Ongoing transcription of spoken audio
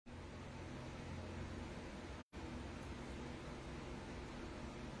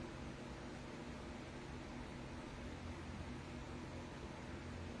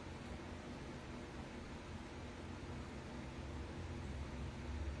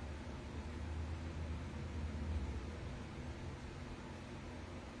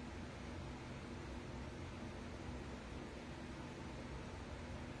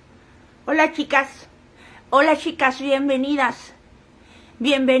Hola chicas, bienvenidas.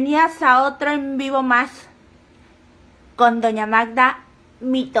 Bienvenidas a otro en vivo más con doña Magda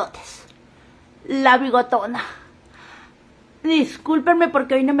Mitotes, la bigotona. Discúlpenme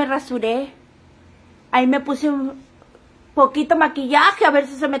porque hoy no me rasuré. Ahí me puse un poquito maquillaje a ver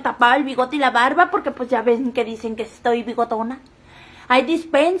si se me tapaba el bigote y la barba, porque pues ya ven que dicen que estoy bigotona. Ay,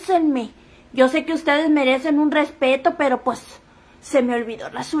 dispénsenme. Yo sé que ustedes merecen un respeto, pero pues se me olvidó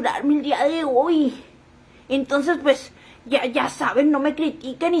rasurarme el día de hoy. Entonces pues ya saben, no me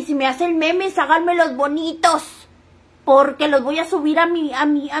critiquen, y si me hacen memes, háganme los bonitos, porque los voy a subir a mi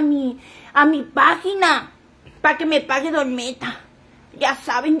página para que me pague Don Meta. Ya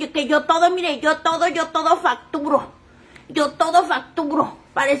saben que yo todo, mire, yo todo facturo. Yo todo facturo.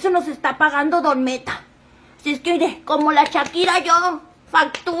 Para eso nos está pagando Don Meta. Así es que, mire, como la Shakira, yo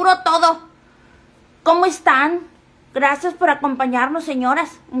facturo todo. ¿Cómo están? Gracias por acompañarnos,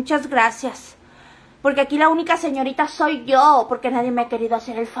 señoras. Muchas gracias. Porque aquí la única señorita soy yo, porque nadie me ha querido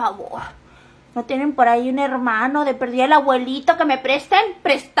hacer el favor. ¿No tienen por ahí un hermano de perdida el abuelito que me presten?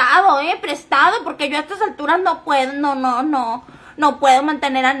 Prestado, prestado, porque yo a estas alturas no puedo, no puedo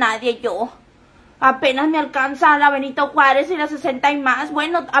mantener a nadie yo. Apenas me alcanza la Benito Juárez y la 60 y más.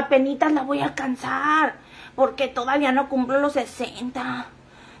 Bueno, apenitas la voy a alcanzar, porque todavía no cumplo los 60.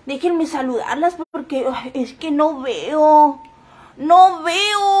 Déjenme saludarlas porque es que no veo.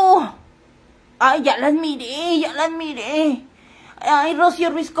 Ay, ya las miré. Ay, Rocío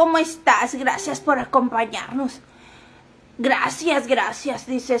Ruiz, ¿cómo estás? Gracias por acompañarnos. Gracias.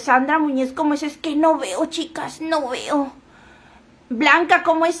 Dice Sandra Muñez, ¿cómo es? Es que no veo, chicas, no veo. Blanca,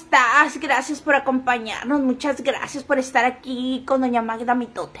 ¿cómo estás? Gracias por acompañarnos. Muchas gracias por estar aquí con doña Magda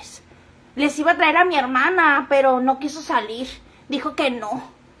Mitotes. Les iba a traer a mi hermana, pero no quiso salir. Dijo que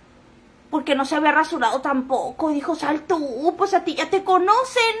no, porque no se había rasurado tampoco. Dijo, sal tú, pues a ti ya te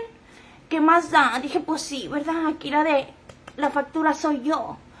conocen. ¿Qué más da? Dije, pues sí, ¿verdad? Aquí la factura soy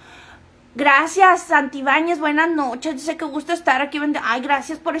yo. Gracias, Santibáñez, buenas noches. Dice que gusto estar aquí. Ay,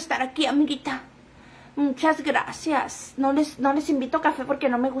 gracias por estar aquí, amiguita. Muchas gracias. No les invito café porque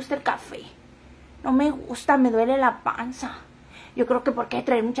no me gusta el café. No me gusta, me duele la panza. Yo creo que porque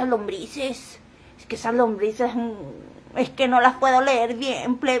traen muchas lombrices. Es que esas lombrices, es que no las puedo leer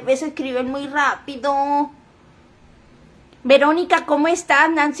bien. Plebes escriben muy rápido. Verónica, ¿cómo estás?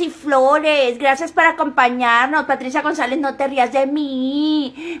 Nancy Flores, gracias por acompañarnos. Patricia González, no te rías de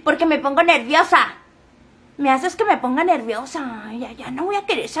mí, porque me pongo nerviosa. Me haces que me ponga nerviosa. Ya no voy a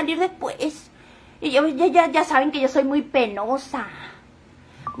querer salir después. Y ya saben que yo soy muy penosa.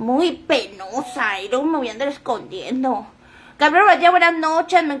 Y luego me voy a andar escondiendo. Gabriel Valle, buenas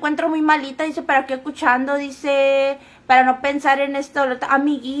noches, me encuentro muy malita. Dice, ¿para qué escuchando? Dice, para no pensar en esto.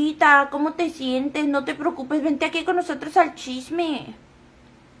 Amiguita, ¿cómo te sientes? No te preocupes, vente aquí con nosotros al chisme.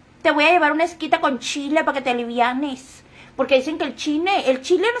 Te voy a llevar una esquita con chile para que te alivianes. Porque dicen que el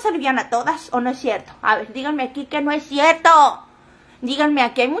chile no se aliviana a todas, ¿o no es cierto? A ver, díganme aquí que no es cierto. Díganme,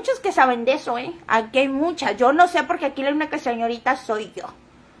 aquí hay muchos que saben de eso, Aquí hay muchas. Yo no sé, porque aquí la única señorita soy yo.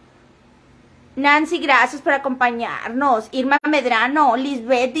 Nancy, gracias por acompañarnos. Irma Medrano,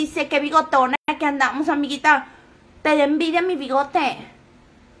 Lisbeth dice, qué bigotona que andamos, amiguita. Te da envidia mi bigote.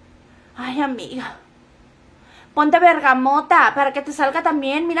 Ay, amiga. Ponte bergamota para que te salga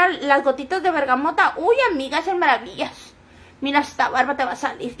también. Mira las gotitas de bergamota. Uy, amiga, hacen maravillas. Mira, esta barba te va a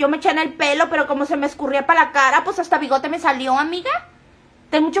salir. Yo me eché en el pelo, pero como se me escurría para la cara, pues hasta bigote me salió, amiga.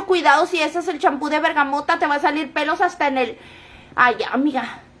 Ten mucho cuidado, si ese es el champú de bergamota, te va a salir pelos hasta en el... Ay,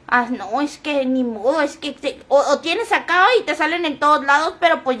 amiga. Ah, no, es que ni modo, es que o tienes acá y te salen en todos lados,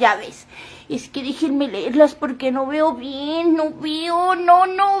 pero pues ya ves. Es que déjenme leerlas porque no veo bien, no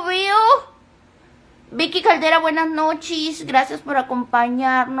veo. Vicky Caldera, buenas noches, gracias por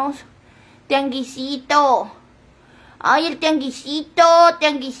acompañarnos. Tianguisito. Ay, el tianguisito,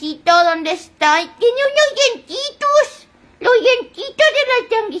 ¿dónde está? Tiene unos dientitos. Los dientitos del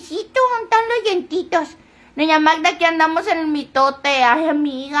tianguisito, ¿dónde están los dientitos? Doña Magda, que andamos en el mitote. Ay,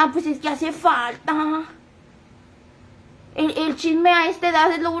 amiga, pues es que hace falta. El chisme a esta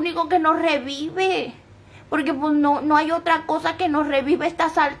edad es lo único que nos revive. Porque pues no hay otra cosa que nos revive a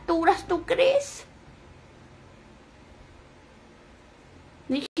estas alturas, ¿tú crees?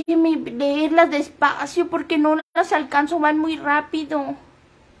 Déjeme leerlas despacio porque no las alcanzo, van muy rápido.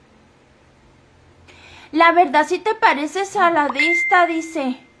 La verdad, si te pareces a la de esta,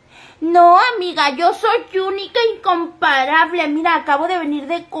 dice... No, amiga, yo soy única e incomparable. Mira, acabo de venir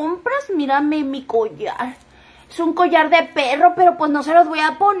de compras. Mírame mi collar. Es un collar de perro, pero pues no se los voy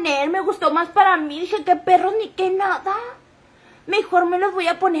a poner. Me gustó más para mí. Dije, que perros ni que nada. Mejor me los voy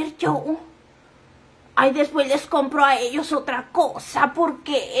a poner yo. Ay, después les compro a ellos otra cosa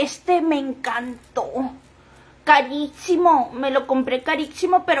porque este me encantó. Carísimo, me lo compré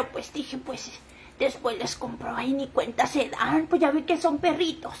carísimo, pero pues dije, pues después les compro. Ay, ni cuenta se dan, pues ya vi que son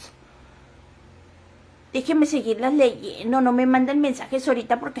perritos. Déjenme seguirlas leyendo, no me manden mensajes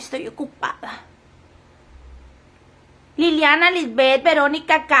ahorita porque estoy ocupada. Liliana, Lisbeth,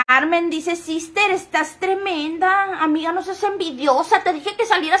 Verónica, Carmen, dice, sister, estás tremenda. Amiga, no seas envidiosa, te dije que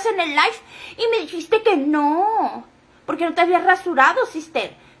salieras en el live y me dijiste que no. Porque no te habías rasurado,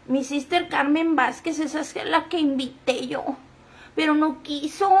 sister. Mi sister Carmen Vázquez, esa es la que invité yo. Pero no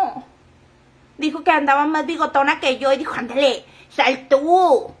quiso. Dijo que andaba más bigotona que yo y dijo, ándale, sal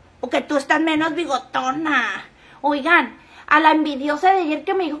tú. Porque tú estás menos bigotona. Oigan, a la envidiosa de ayer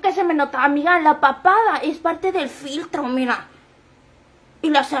que me dijo que se me notaba, amiga, la papada es parte del filtro, mira.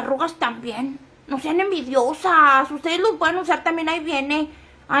 Y las arrugas también. No sean envidiosas. Ustedes los pueden usar también, ahí viene.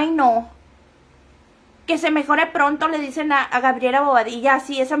 Ay, no. Que se mejore pronto, le dicen a Gabriela Bobadilla.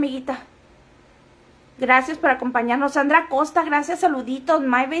 Así es, amiguita. Gracias por acompañarnos. Sandra Costa, gracias, saluditos.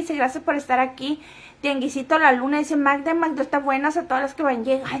 Maybe dice, gracias por estar aquí. Tianguisito La Luna dice, Magda está buenas a todas las que van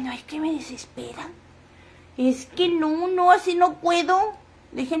llegando. Ay, no, es que me desesperan. Es que no, así no puedo.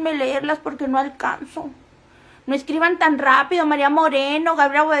 Déjenme leerlas porque no alcanzo. No escriban tan rápido. María Moreno,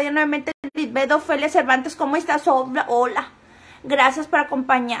 Gabriela Bobadilla nuevamente, Lisbeth, Ofelia Cervantes, ¿cómo estás? Hola. Gracias por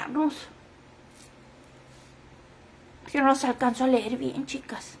acompañarnos. Es que no los alcanzo a leer bien,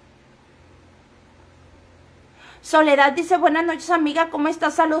 chicas. Soledad dice, buenas noches, amiga, ¿cómo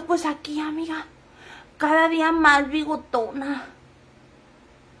estás? Salud, pues aquí, amiga. Cada día más bigotona.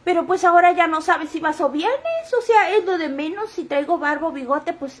 Pero pues ahora ya no sabes si vas o vienes. O sea, es lo de menos. Si traigo barba o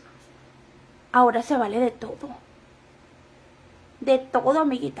bigote, pues ahora se vale de todo. De todo,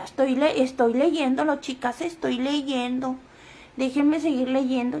 amiguita. Estoy leyéndolo, chicas. Estoy leyendo. Déjenme seguir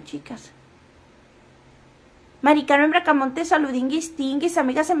leyendo, chicas. Maricano en Bracamonte, saludinguis, tinguis.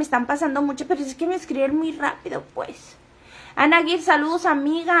 Amigas, se me están pasando mucho, pero es que me escriben muy rápido, pues. Ana Gil, saludos,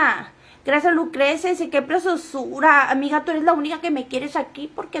 amiga. Gracias, Lucrecia, dice, qué preciosura. Amiga, tú eres la única que me quieres aquí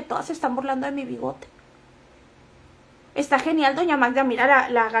porque todas se están burlando de mi bigote. Está genial, doña Magda. Mira,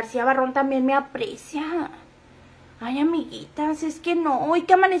 la García Barrón también me aprecia. Ay, amiguitas, es que no. Hoy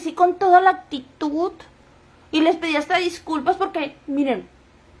que amanecí con toda la actitud. Y les pedí hasta disculpas porque, miren,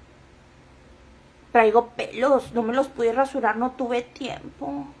 traigo pelos. No me los pude rasurar, no tuve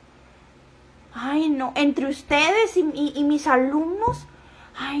tiempo. Ay, no. Entre ustedes y mis alumnos...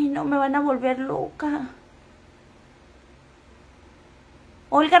 Ay, no, me van a volver loca.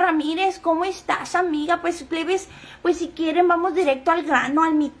 Olga Ramírez, ¿cómo estás, amiga? Pues, plebes, pues si quieren vamos directo al grano,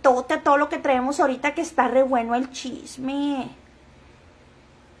 al mitote, a todo lo que traemos ahorita que está re bueno el chisme.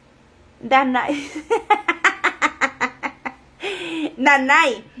 Danay.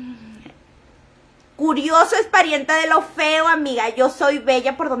 Danay. Curioso es parienta de lo feo, amiga. Yo soy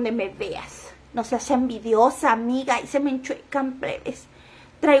bella por donde me veas. No seas envidiosa, amiga. Y se me enchuecan, plebes.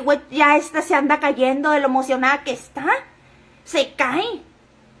 Traigo, ya esta se anda cayendo de lo emocionada que está. Se cae.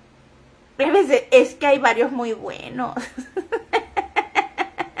 Es que hay varios muy buenos.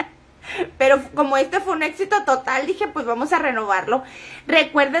 Pero como este fue un éxito total, dije, pues vamos a renovarlo.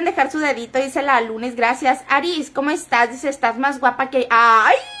 Recuerden dejar su dedito, dice la lunes. Gracias. Aris, ¿cómo estás? Dice, estás más guapa que...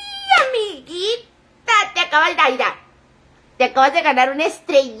 ¡Ay, amiguita! Te acabas de ir. Te acabas de ganar una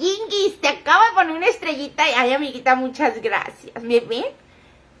estrellinguis. Te acabo de poner una estrellita. Ay, amiguita, muchas gracias. ¿Me ven?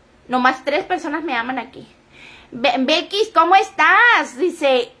 Nomás 3 personas me aman aquí. Becky, ¿cómo estás?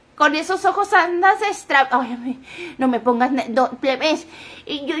 Dice, con esos ojos andas Ay, no me pongas... plebes.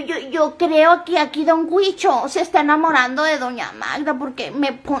 Yo creo que aquí Don Huicho se está enamorando de doña Magda porque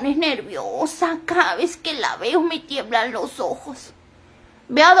me pones nerviosa. Cada vez que la veo me tiemblan los ojos.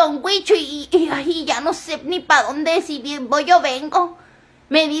 Veo a Don Huicho y ya no sé ni para dónde, si voy o vengo.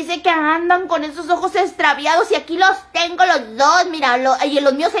 Me dice que andan con esos ojos extraviados y aquí los tengo los dos, mira, y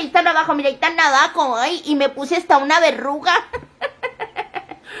los míos ahí están abajo, mira, ahí están abajo, ay, y me puse hasta una verruga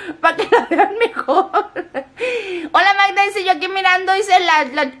para que la vean mejor. Hola Magda, dice, yo aquí mirando, dice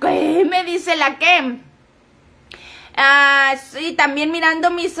 ¿qué me dice la qué? Sí, también mirando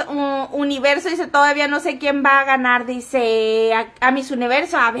mis universo, dice, todavía no sé quién va a ganar, dice, a mis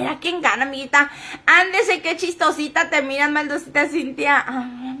universo, a ver a quién gana, amiguita. Ándese, qué chistosita te miran, maldosita Cintia.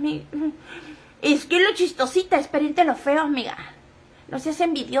 Es que lo chistosita, espérate lo feo, amiga. No seas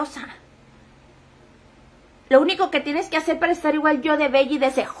envidiosa. Lo único que tienes que hacer para estar igual yo de bella y de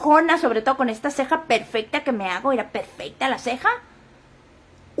cejona, sobre todo con esta ceja perfecta que me hago, era perfecta la ceja.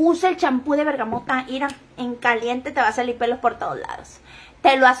 Usa el champú de bergamota, mira, en caliente te va a salir pelos por todos lados.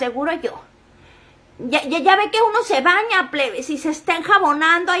 Te lo aseguro yo. Ya ve que uno se baña, plebes, y se está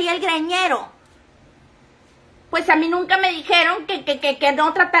enjabonando ahí el greñero. Pues a mí nunca me dijeron que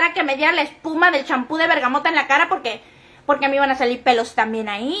no tratara que me diera la espuma del champú de bergamota en la cara porque me iban a salir pelos también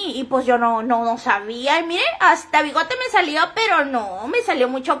ahí. Y pues yo no sabía. Y miren, hasta bigote me salió, pero no, me salió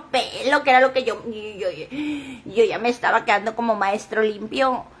mucho pelo, que era lo que yo ya me estaba quedando como maestro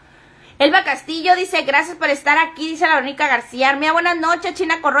limpio. Elba Castillo dice, gracias por estar aquí, dice la Verónica García. Armía, buenas noches.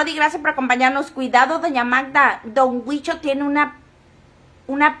 China Corrodi, gracias por acompañarnos. Cuidado, doña Magda, don Huicho tiene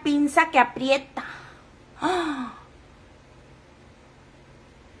una pinza que aprieta.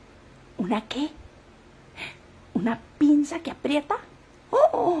 ¿Una qué? ¿Una pinza que aprieta?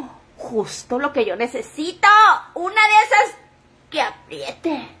 Oh, justo lo que yo necesito. Una de esas que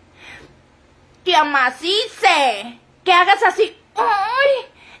apriete, que amacice, que hagas así. ¡Ay!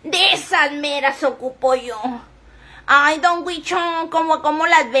 De esas meras ocupo yo. Ay, don Huicho, ¿cómo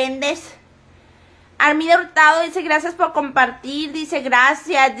las vendes? Armida Hurtado dice, gracias por compartir. Dice,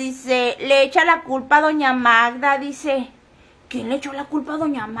 gracias. Dice, le echa la culpa a doña Magda. Dice, ¿quién le echó la culpa a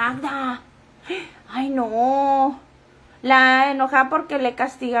doña Magda? Ay, no. La enojada porque le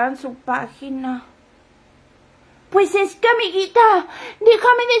castigaron su página. Pues es que, amiguita,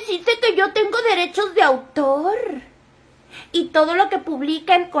 déjame decirte que yo tengo derechos de autor. Y todo lo que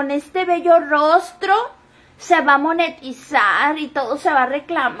publican con este bello rostro se va a monetizar y todo se va a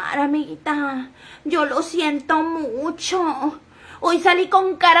reclamar, amiguita. Yo lo siento mucho. Hoy salí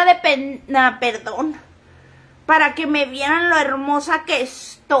con cara de pena, perdón, para que me vieran lo hermosa que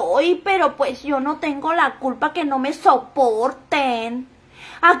estoy, pero pues yo no tengo la culpa que no me soporten.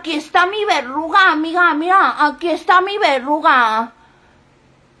 Aquí está mi verruga, amiga, mira, aquí está mi verruga.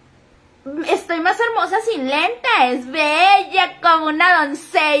 Estoy más hermosa sin lentes, bella como una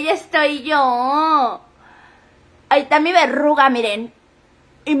doncella estoy yo. Ahí está mi verruga, miren.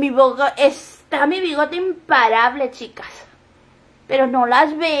 Y está mi bigote imparable, chicas. Pero no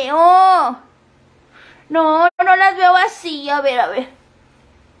las veo. No las veo así, a ver.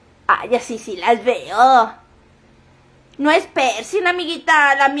 Ay, así sí las veo. No es piercing,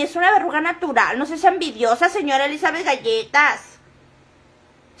 amiguita, la mía es una verruga natural, no seas envidiosa, señora Elizabeth Galletas.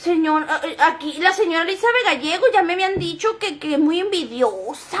 Señor, aquí la señora Elizabeth Gallego ya me habían dicho que es muy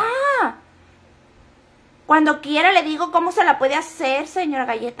envidiosa. Cuando quiera le digo cómo se la puede hacer, señora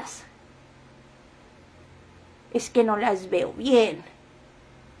Galletas. Es que no las veo bien.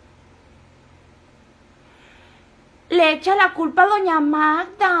 Le echa la culpa a doña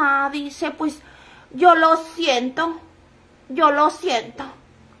Magda. Dice, pues, yo lo siento.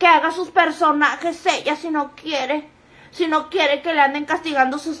 Que haga sus personajes ella si no quiere. Si no quiere que le anden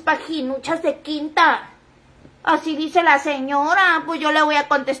castigando sus paginuchas de quinta. Así dice la señora. Pues yo le voy a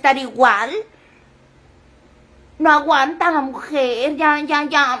contestar igual. No aguanta la mujer. Ya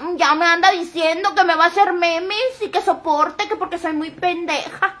me anda diciendo que me va a hacer memes y que soporte, que porque soy muy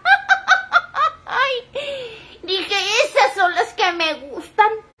pendeja. Ay, dije, esas son las que me gustan.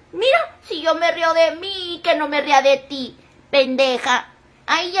 Mira, si yo me río de mí, que no me ría de ti, pendeja.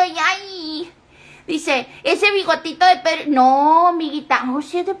 Ay. Dice, ese bigotito de Pedro... No, amiguita. Oh,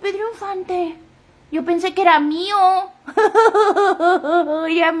 sí es de Pedro Infante. Yo pensé que era mío.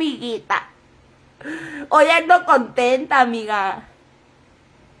 Ay, amiguita. Hoy ando contenta, amiga.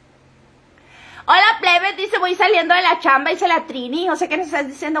 Hola, plebes. Dice, voy saliendo de la chamba. Dice la Trini. O sea que nos estás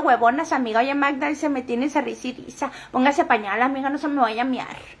diciendo huevonas, amiga. Oye, Magda, dice, me tienes a risa y risa. Póngase pañal, amiga, no se me vaya a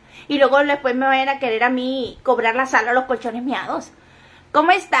miar. Y luego después me vayan a querer a mí cobrar la sala a los colchones miados.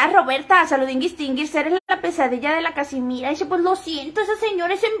 ¿Cómo estás, Roberta? Saludinguis tinguis, eres la pesadilla de la Casimira. Dice, pues lo siento, esa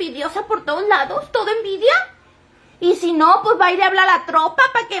señora es envidiosa por todos lados, todo envidia. Y si no, pues va a ir a hablar a la tropa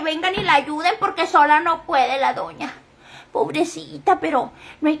para que vengan y la ayuden porque sola no puede la doña. Pobrecita, pero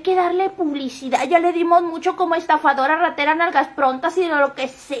no hay que darle publicidad. Ya le dimos mucho como estafadora, ratera, nalgas prontas y de lo que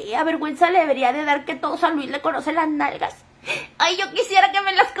sea. Vergüenza le debería de dar que todo San Luis le conoce las nalgas. Ay, yo quisiera que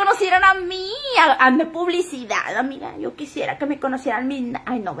me las conocieran a mí. Hazme publicidad, amiga. Yo quisiera que me conocieran mis...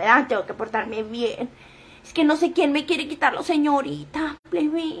 Ay, no, ¿verdad? Tengo que portarme bien. Es que no sé quién me quiere quitarlo, señorita.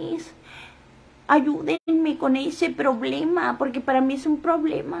 Please. Ayúdenme con ese problema, porque para mí es un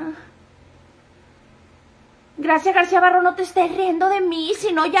problema. Gracias, García Barro, no te estés riendo de mí.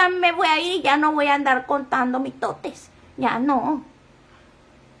 Si no, ya me voy a ir y ya no voy a andar contando mitotes. Ya no.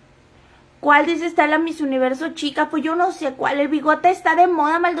 ¿Cuál dice está la Miss Universo chica? Pues yo no sé cuál. El bigote está de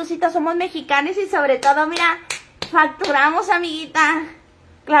moda, maldosita. Somos mexicanos y sobre todo, mira, facturamos, amiguita.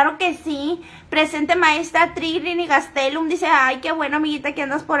 Claro que sí. Presente maestra Trini Gastelum. Dice, ay, qué bueno, amiguita, que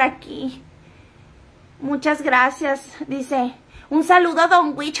andas por aquí. Muchas gracias. Dice, un saludo a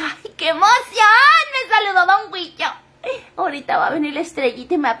Don Huicho. ¡Ay, qué emoción! Me saludó Don Huicho. Ahorita va a venir la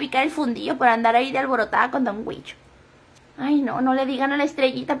estrellita y me va a picar el fundillo por andar ahí de alborotada con Don Huicho. Ay, no, no le digan a la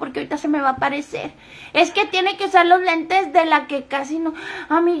estrellita porque ahorita se me va a aparecer. Es que tiene que usar los lentes de la que casi no...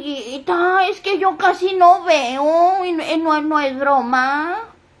 Amiguita, es que yo casi no veo y no es broma.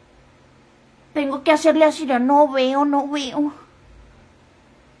 Tengo que hacerle así, no veo.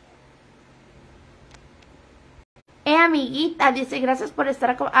 Amiguita, dice, gracias por estar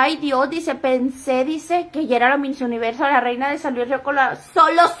acá. Ay, Dios, dice, pensé, dice, que ya era la Miss Universo, la reina de San Luis Río Colorado.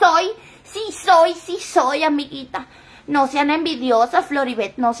 Solo soy, sí soy, amiguita. No sean envidiosas,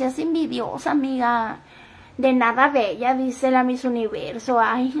 Floribet, no seas envidiosa, amiga. De nada bella, dice la Miss Universo.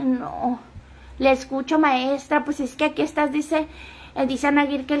 Ay, no. Le escucho, maestra, pues es que aquí estás, dice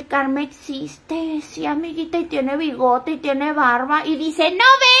Anaguir que el karma existe. Sí, amiguita, y tiene bigote, y tiene barba, y dice, no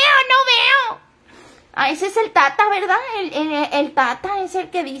veo. Ah, ese es el Tata, ¿verdad? El Tata es el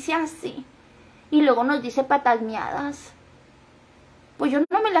que dice así. Y luego nos dice patas miadas. Pues yo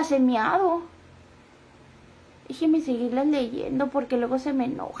no me las he miado. Déjeme seguirlas leyendo porque luego se me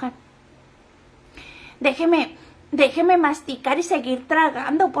enojan. Déjeme masticar y seguir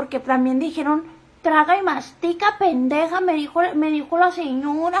tragando porque también dijeron, traga y mastica, pendeja, me dijo la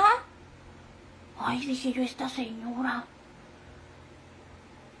señora. Ay, dije yo, esta señora.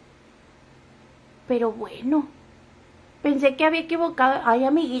 Pero bueno, pensé que había equivocado. Ay,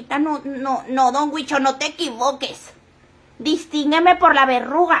 amiguita, no, don Huicho, no te equivoques. Distíngueme por la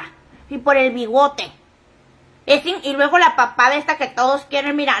verruga y por el bigote. Y luego la papada esta que todos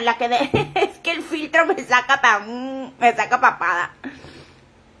quieren, mira, la que es que el filtro me saca papada.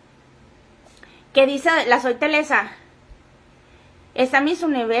 ¿Qué dice la Soy Telesa? Está Miss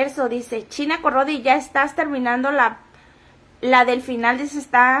Universo, dice, China Corrodi, ya estás terminando la del final, dice,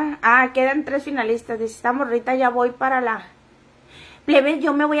 está... quedan 3 finalistas, dice, esta morrita ya voy para la... Plebe,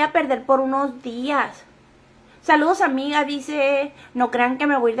 yo me voy a perder por unos días. Saludos, amiga, dice, no crean que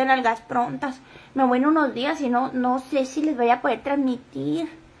me voy de nalgas prontas. Me voy en unos días y no sé si les voy a poder transmitir.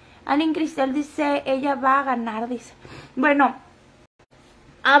 Allen Cristel dice, ella va a ganar, dice. Bueno,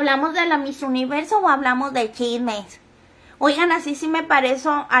 ¿hablamos de la Miss Universo o hablamos de chismes? Oigan, así sí me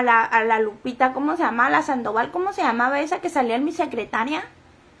parezco a la Lupita, ¿cómo se llama? A la Sandoval, ¿cómo se llamaba esa que salía en Mi Secretaria?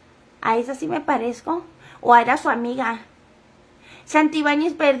 A esa sí me parezco. O era su amiga.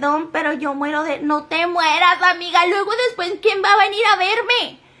 Santibáñez, perdón, pero yo muero de... No te mueras, amiga. Luego después, ¿quién va a venir a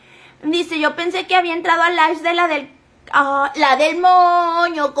verme? Dice, yo pensé que había entrado al live de la del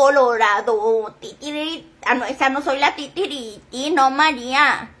moño colorado. Titiri. No, esa no soy la titiriti, no,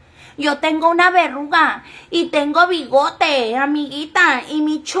 María. Yo tengo una verruga y tengo bigote, amiguita. Y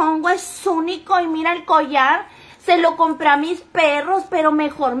mi chongo es único. Y mira el collar. Se lo compré a mis perros, pero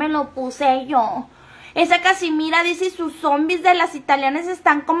mejor me lo puse yo. Esa Casimira dice, sus zombies de las italianas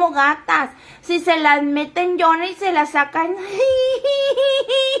están como gatas. Si se las meten y se las sacan.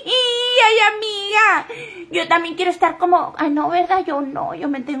 Ay, amiga. Yo también quiero estar como... Ay, no, ¿verdad? Yo no, yo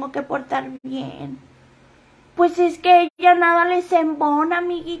me tengo que portar bien. Pues es que ella nada les embona,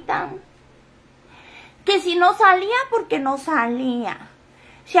 amiguita. Que si no salía, porque no salía.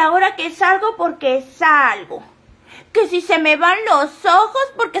 Si ahora que salgo, porque salgo. Que si se me van los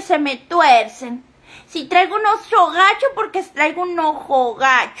ojos, porque se me tuercen. Si traigo un ojo gacho, porque traigo un ojo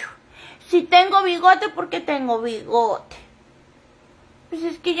gacho. Si tengo bigote, porque tengo bigote. Pues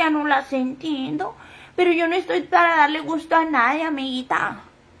es que ya no las entiendo. Pero yo no estoy para darle gusto a nadie, amiguita.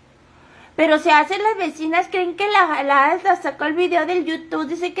 Pero se hacen las vecinas, creen que la sacó el video del YouTube.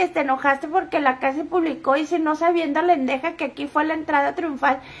 Dice que te enojaste porque la casa publicó. Dice, no sabiendo la endeja que aquí fue la entrada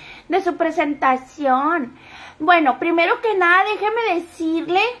triunfal de su presentación. Bueno, primero que nada, déjeme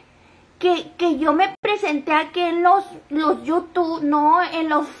decirle... Que yo me presenté aquí en los YouTube, no en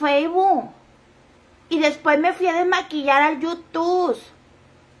los Facebook. Y después me fui a desmaquillar al YouTube.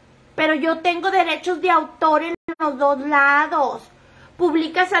 Pero yo tengo derechos de autor en los dos lados.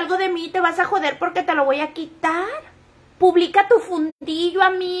 Publicas algo de mí y te vas a joder porque te lo voy a quitar. Publica tu fundillo,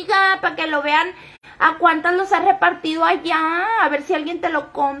 amiga, para que lo vean a cuántas los has repartido allá. A ver si alguien te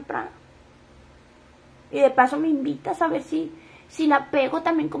lo compra. Y de paso me invitas a ver si la pego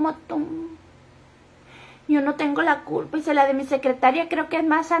también como tú. Yo no tengo la culpa. Dice, la de mi secretaria creo que es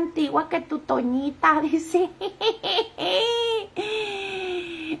más antigua que tu Toñita. Dice.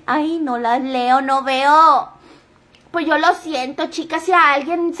 Ay, no las leo, no veo. Pues yo lo siento, chicas. Si a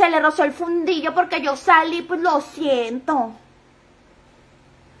alguien se le rozó el fundillo porque yo salí, pues lo siento.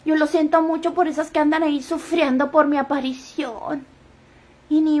 Yo lo siento mucho por esas que andan ahí sufriendo por mi aparición.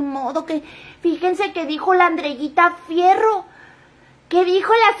 Y ni modo que... Fíjense que dijo la Andreguita Fierro. ¿Qué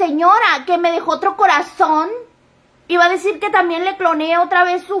dijo la señora? Que me dejó otro corazón. Iba a decir que también le cloneé otra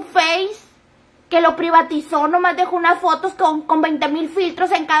vez su face. Que lo privatizó, nomás dejó unas fotos con 20,000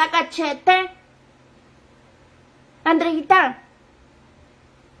 filtros en cada cachete. Andreita,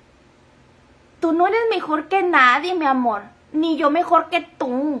 tú no eres mejor que nadie, mi amor. Ni yo mejor que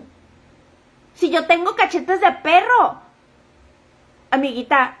tú. Si yo tengo cachetes de perro.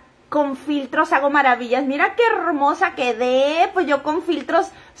 Amiguita, con filtros hago maravillas. Mira qué hermosa quedé. Pues yo con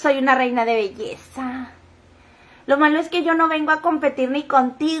filtros soy una reina de belleza. Lo malo es que yo no vengo a competir ni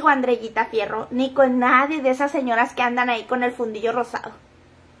contigo, Andrellita Fierro, ni con nadie de esas señoras que andan ahí con el fundillo rosado.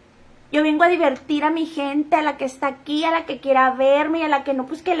 Yo vengo a divertir a mi gente, a la que está aquí, a la que quiera verme y a la que no,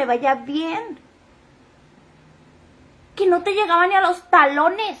 pues que le vaya bien. Que no te llegaban ni a los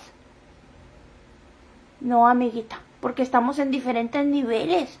talones. No, amiguita, porque estamos en diferentes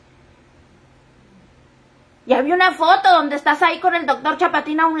niveles. Ya vi una foto donde estás ahí con el doctor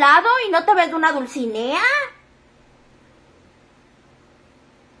Chapatín a un lado y no te ves de una Dulcinea.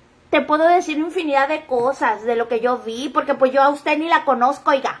 Te puedo decir infinidad de cosas de lo que yo vi, porque pues yo a usted ni la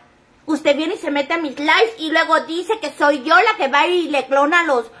conozco, oiga. Usted viene y se mete a mis lives y luego dice que soy yo la que va y le clona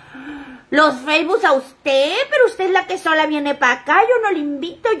los Facebooks a usted, pero usted es la que sola viene para acá. Yo no le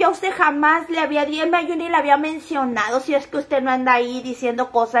invito, yo a usted jamás le había dicho, yo ni le había mencionado, si es que usted no anda ahí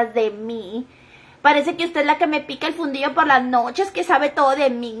diciendo cosas de mí. Parece que usted es la que me pica el fundillo por las noches, que sabe todo de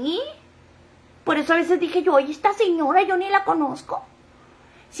mí. Por eso a veces dije yo, oye, esta señora yo ni la conozco.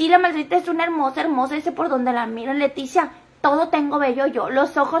 Sí, la maldita es una hermosa, dice por donde la miran. Leticia, todo tengo bello yo,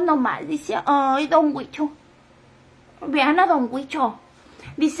 los ojos nomás, dice, ay, don Huicho. Vean a don Huicho.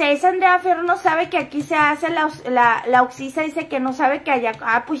 Dice, esa Andrea Ferro no sabe que aquí se hace la oxisa, dice que no sabe que allá,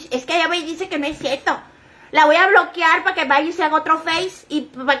 pues es que allá me dice que no es cierto. La voy a bloquear para que vaya y se haga otro face y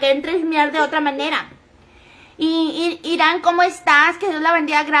para que entre a mirar de otra manera. Y Irán, ¿cómo estás? Que Dios la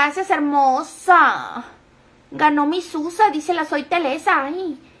bendiga, gracias, hermosa. Ganó mi Susa, dice la Soy Telesa.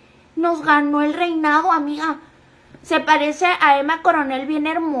 Ay, nos ganó el reinado, amiga. Se parece a Emma Coronel, bien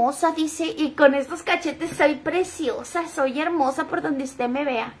hermosa, dice. Y con estos cachetes soy preciosa, soy hermosa por donde usted me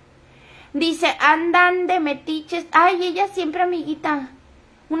vea. Dice, andan de metiches. Ay, ella siempre, amiguita.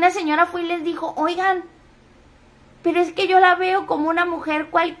 Una señora fue y les dijo, oigan, pero es que yo la veo como una mujer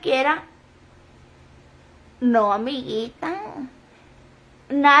cualquiera. No, amiguita.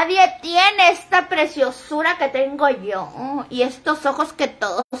 Nadie tiene esta preciosura que tengo yo y estos ojos que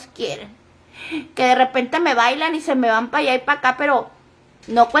todos quieren. Que de repente me bailan y se me van para allá y para acá, pero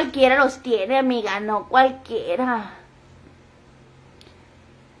no cualquiera los tiene, amiga, no cualquiera.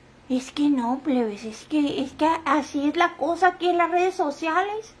 Es que no, plebes, es que así es la cosa aquí en las redes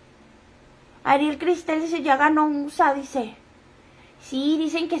sociales. Ariel Cristel dice, ya ganó USA, dice. Sí,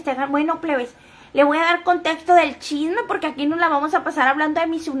 dicen que está ganando. Bueno, plebes, le voy a dar contexto del chisme porque aquí nos la vamos a pasar hablando de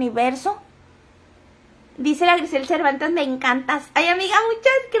Miss Universo. Dice la Grisel Cervantes, me encantas. Ay, amiga,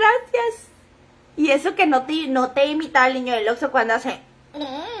 muchas gracias. Y eso que no te he imitado al niño del Oxxo cuando hace...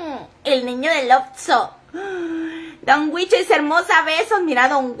 el niño del Oxxo. Don Huicho es hermosa, besos. Mira,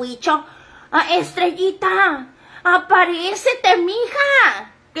 Don Huicho. Estrellita, aparécete,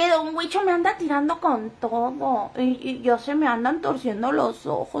 mija. Que Don Huicho me anda tirando con todo. Y yo se me andan torciendo los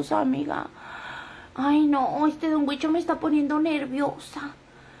ojos, amiga. Ay, no, Don Huicho me está poniendo nerviosa.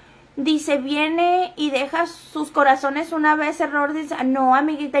 Dice, viene y deja sus corazones una vez, error. Dice, no,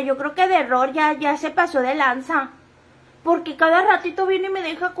 amiguita, yo creo que de error ya se pasó de lanza. Porque cada ratito viene y me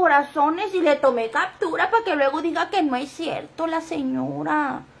deja corazones y le tomé captura para que luego diga que no es cierto la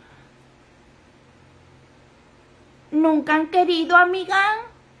señora. Nunca han querido, amiga.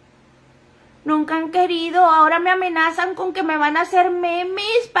 Nunca han querido. Ahora me amenazan con que me van a hacer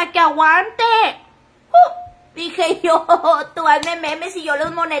memes para que aguante. Dije yo, tú hazme memes y yo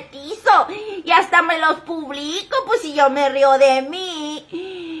los monetizo. Y hasta me los publico, pues si yo me río de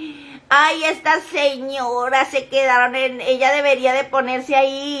mí. Ay, estas señoras se quedaron en... Ella debería de ponerse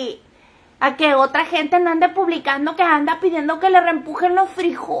ahí a que otra gente no ande publicando, que anda pidiendo que le reempujen los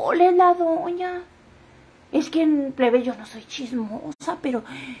frijoles, la doña. Es que en plebe yo no soy chismosa, pero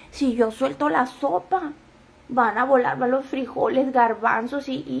si yo suelto la sopa, van a volar los frijoles, garbanzos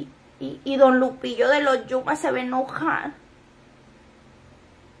y don Lupillo de los Yumas se va a enojar.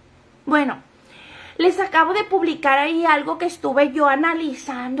 Bueno, les acabo de publicar ahí algo que estuve yo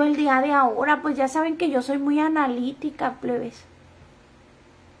analizando el día de ahora. Pues ya saben que yo soy muy analítica, plebes.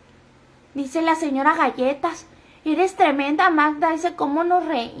 Dice la señora Galletas, eres tremenda, Magda. Dice, ¿cómo nos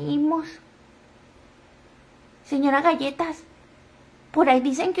reímos? Señora Galletas, por ahí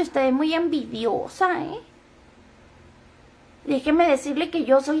dicen que usted es muy envidiosa, ¿eh? Déjeme decirle que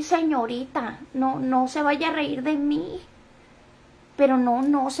yo soy señorita, no se vaya a reír de mí. Pero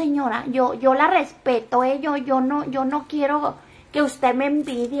no, señora, yo la respeto, yo no quiero que usted me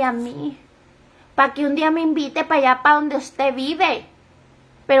envidie a mí. Para que un día me invite para allá, para donde usted vive.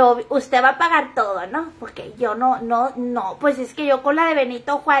 Pero usted va a pagar todo, ¿no? Porque yo no, pues es que yo con la de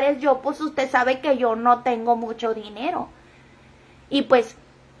Benito Juárez, yo pues usted sabe que yo no tengo mucho dinero. Y pues,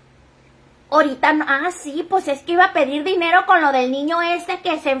 ahorita, sí, pues es que iba a pedir dinero con lo del niño este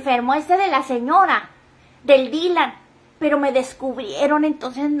que se enfermó, de la señora, del Dylan. Pero me descubrieron,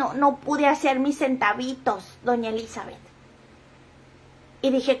 entonces no pude hacer mis centavitos, doña Elizabeth. Y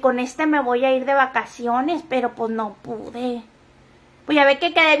dije, con me voy a ir de vacaciones, pero pues no pude. Pues ya ve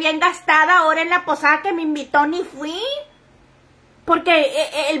que quedé bien gastada ahora en la posada que me invitó, ni fui. Porque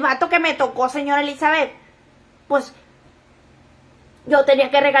el vato que me tocó, señora Elizabeth, pues yo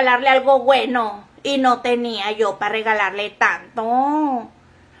tenía que regalarle algo bueno y no tenía yo para regalarle tanto.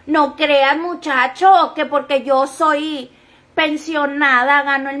 No crean, muchacho, que porque yo soy pensionada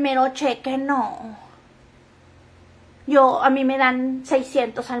gano el mero cheque, no. A mí me dan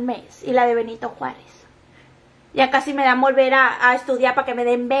 600 al mes y la de Benito Juárez. Ya casi me dan volver a estudiar para que me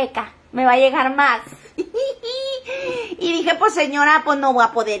den beca. Me va a llegar más. Y dije, pues señora, pues no voy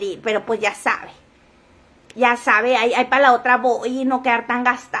a poder ir, pero pues ya sabe. Ya sabe, ahí para la otra voy y no quedar tan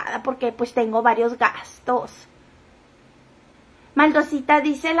gastada porque pues tengo varios gastos. Maldosita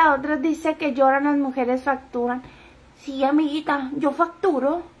dice, la otra dice que lloran las mujeres facturan. Sí, amiguita, yo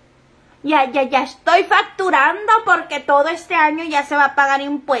facturo. Ya estoy facturando porque todo este año ya se va a pagar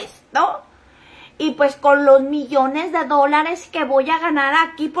impuesto. Y pues con los millones de dólares que voy a ganar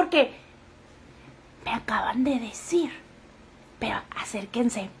aquí, porque me acaban de decir, pero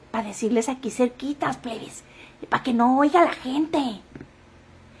acérquense para decirles aquí cerquitas, plebes, para que no oiga la gente.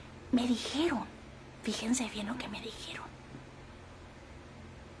 Me dijeron, fíjense bien lo que me dijeron,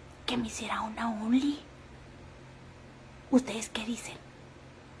 que me hiciera una only. ¿Ustedes qué dicen?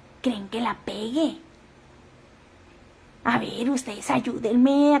 ¿Creen que la pegue? A ver, ustedes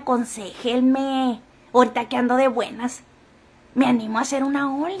ayúdenme, aconséjenme. Ahorita que ando de buenas, me animo a hacer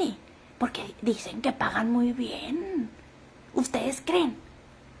una only, porque dicen que pagan muy bien. ¿Ustedes creen?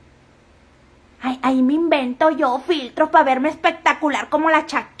 Ahí me invento yo filtros para verme espectacular como la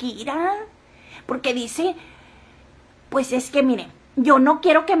Shakira. Porque dice, pues es que miren, yo no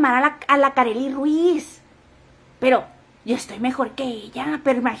quiero quemar a la Kareli Ruiz, pero yo estoy mejor que ella.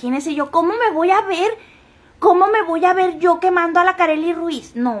 Pero imagínense yo, ¿cómo me voy a ver? ¿Cómo me voy a ver yo quemando a la Kareli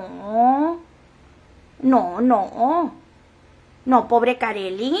Ruiz? No, pobre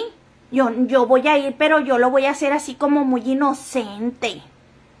Kareli. Yo voy a ir, pero yo lo voy a hacer así como muy inocente.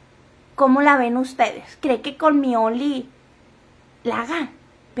 ¿Cómo la ven ustedes? ¿Cree que con mi Oli la hagan?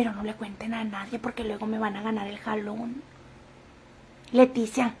 Pero no le cuenten a nadie porque luego me van a ganar el jalón.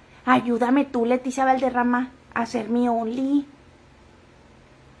 Leticia, ayúdame tú, Leticia Valderrama, a hacer mi Oli.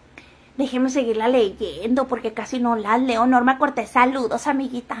 Déjeme seguirla leyendo porque casi no la leo. Norma Cortés, saludos,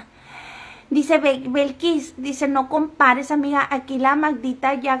 amiguita. Dice Belkis, dice, no compares, amiga, aquí la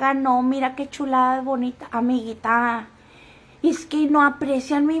Magdita ya ganó, mira qué chulada bonita, amiguita. Es que no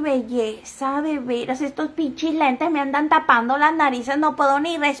aprecian mi belleza, de veras, estos pinches lentes me andan tapando las narices, no puedo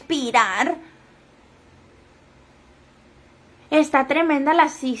ni respirar. Está tremenda la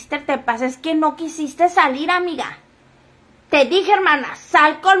sister, te pasa, es que no quisiste salir, amiga. Te dije, hermana,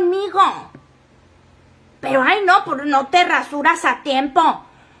 sal conmigo. Pero, ay, no, pues no te rasuras a tiempo.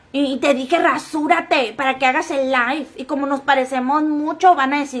 Y te dije, rasúrate para que hagas el live. Y como nos parecemos mucho,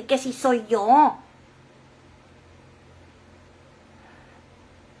 van a decir que sí soy yo.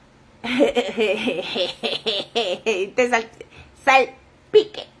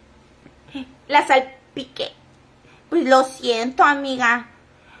 Salpique. La salpique. Pues lo siento, amiga.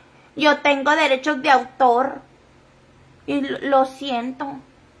 Yo tengo derechos de autor. Y lo siento.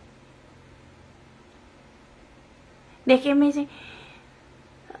 Déjenme decir.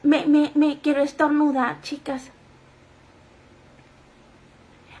 Me quiero estornudar, chicas.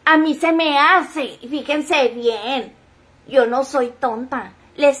 A mí se me hace. Fíjense bien. Yo no soy tonta.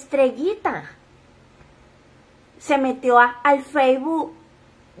 La Estrellita se metió al Facebook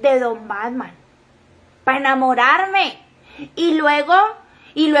de Don Batman para enamorarme. Y luego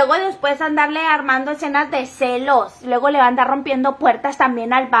después andarle armando escenas de celos. Luego le va a andar rompiendo puertas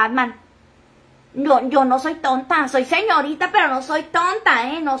también al Batman. Yo no soy tonta. Soy señorita, pero no soy tonta,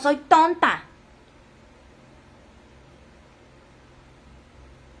 no soy tonta.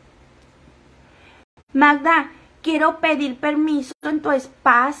 Magda, quiero pedir permiso en tu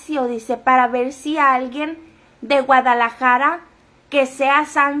espacio, dice, para ver si alguien de Guadalajara que sea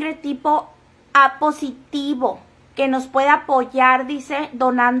sangre tipo A positivo, que nos pueda apoyar, dice,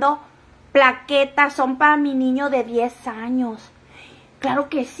 donando plaquetas, son para mi niño de 10 años. Claro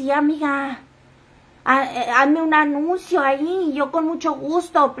que sí, amiga. Hazme un anuncio ahí, yo con mucho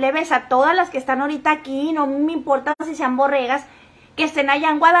gusto, plebes, a todas las que están ahorita aquí, no me importa si sean borregas, que estén allá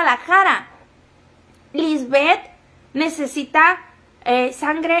en Guadalajara. Lisbeth necesita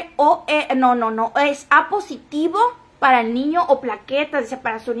sangre o no, es A positivo para el niño o plaquetas, dice,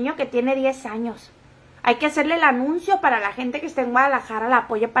 para su niño que tiene 10 años. Hay que hacerle el anuncio para la gente que está en Guadalajara, la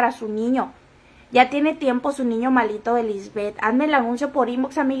apoye para su niño. Ya tiene tiempo su niño malito de Lisbeth. Hazme el anuncio por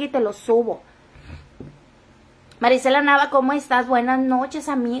inbox, amiga, y te lo subo. Marisela Nava, ¿cómo estás? Buenas noches,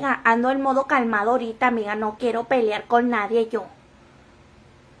 amiga. Ando en modo calmado ahorita, amiga. No quiero pelear con nadie yo.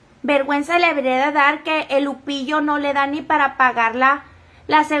 Vergüenza le debería de dar que el Lupillo no le da ni para pagar la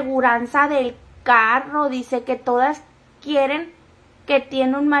aseguranza del carro. Dice que todas quieren que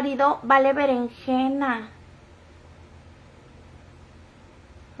tiene un marido, vale berenjena.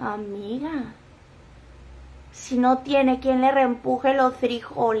 Amiga, si no tiene quien le reempuje los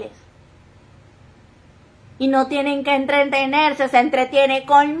frijoles y no tienen que entretenerse, se entretiene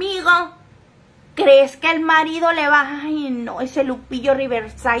conmigo. ¿Crees que el marido le va? Ay, no, ese Lupillo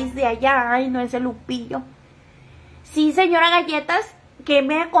Riverside de allá. Ay, no, ese Lupillo. Sí, señora Galletas, ¿qué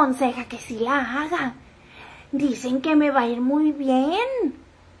me aconseja? Que sí la haga. Dicen que me va a ir muy bien.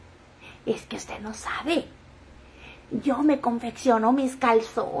 Es que usted no sabe. Yo me confecciono mis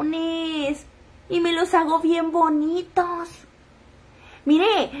calzones y me los hago bien bonitos.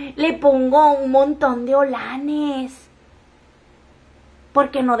 Mire, le pongo un montón de holanes.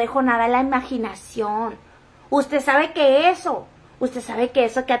 Porque no dejo nada a la imaginación. Usted sabe que eso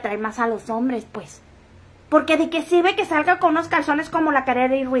que atrae más a los hombres, pues. Porque de qué sirve que salga con unos calzones como la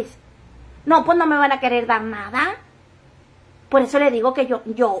Kareli Ruiz. No, pues no me van a querer dar nada. Por eso le digo que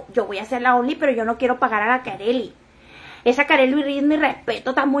yo voy a hacer la Only, pero yo no quiero pagar a la Kareli. Esa Kareli Ruiz, mi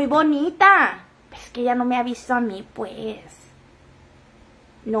respeto, está muy bonita. Es que ella no me ha visto a mí, pues.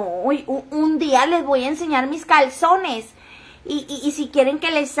 No, un día les voy a enseñar mis calzones. Y si quieren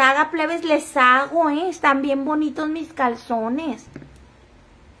que les haga, plebes, les hago, están bien bonitos mis calzones.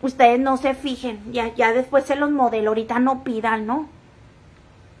 Ustedes no se fijen, ya después se los modelo, ahorita no pidan, ¿no?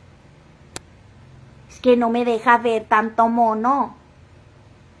 Es que no me deja ver tanto mono.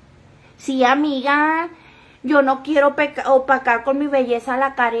 Sí, amiga, yo no quiero opacar con mi belleza a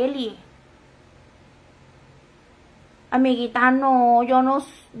la Kareli. Amiguita, no,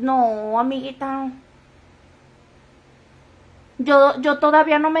 no, amiguita. Yo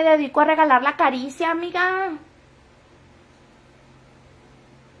todavía no me dedico a regalar la caricia, amiga.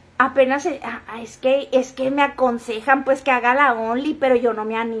 Apenas, es que me aconsejan pues que haga la Only, pero yo no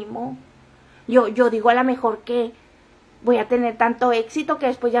me animo. Yo digo a lo mejor que voy a tener tanto éxito que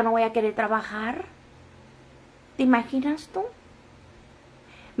después ya no voy a querer trabajar. ¿Te imaginas tú?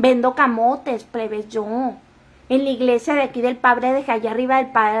 Vendo camotes, plebes, yo. En la iglesia de aquí del padre de allá arriba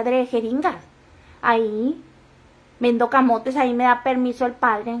del padre de Jeringas. Ahí. Vendo camotes, ahí me da permiso el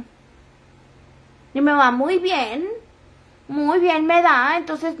padre. Y me va muy bien. Muy bien me da.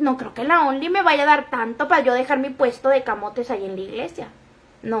 Entonces no creo que la Only me vaya a dar tanto para yo dejar mi puesto de camotes ahí en la iglesia.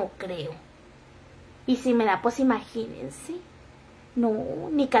 No creo. Y si me da, pues imagínense. No,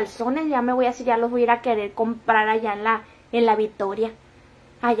 ni calzones, ya me voy a hacer, ya los voy a ir a querer comprar allá en la Victoria.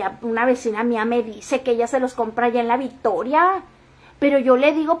 Allá una vecina mía me dice que ella se los compra allá en la Victoria. Pero yo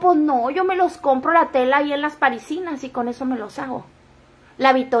le digo, pues no, yo me los compro la tela ahí en las parisinas y con eso me los hago.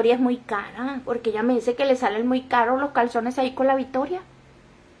 La Victoria es muy cara, porque ella me dice que le salen muy caros los calzones ahí con la Victoria.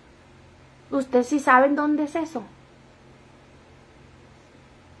 ¿Ustedes sí saben dónde es eso?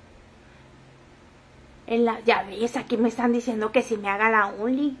 Ya ves, aquí me están diciendo que si me haga la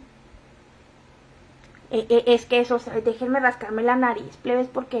Only. Es que eso, déjenme rascarme la nariz, plebes,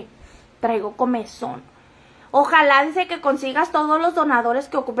 porque traigo comezón. Ojalá, dice, que consigas todos los donadores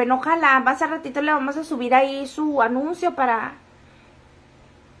que ocupen. Ojalá, más a ratito le vamos a subir ahí su anuncio para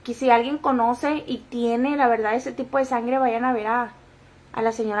que si alguien conoce y tiene, la verdad, ese tipo de sangre, vayan a ver a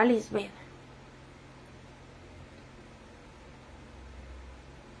la señora Lisbeth.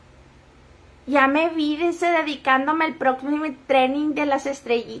 Ya me vi, dice, dedicándome al próximo training de las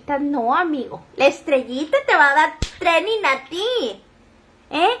estrellitas. No, amigo, la estrellita te va a dar training a ti.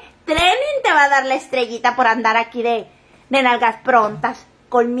 Training te va a dar la estrellita por andar aquí de nalgas prontas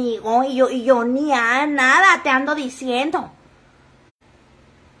conmigo. Y yo ni a nada te ando diciendo.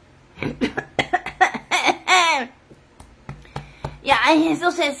 Ya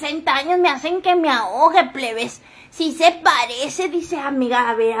esos 60 años me hacen que me ahogue, plebes. Si se parece, dice, amiga,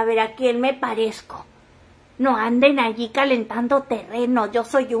 a ver, ¿a quién me parezco? No anden allí calentando terreno, yo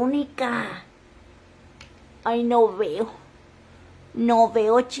soy única. Ay, no veo,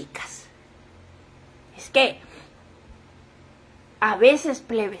 chicas. Es que a veces,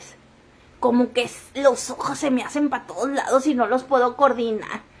 plebes, como que los ojos se me hacen para todos lados y no los puedo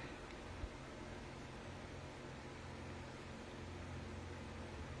coordinar.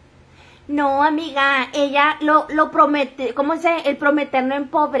 No, amiga, ella lo promete, ¿cómo se? El prometer no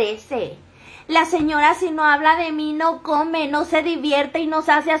empobrece. La señora si no habla de mí no come, no se divierte y no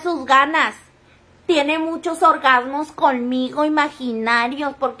se hace a sus ganas. Tiene muchos orgasmos conmigo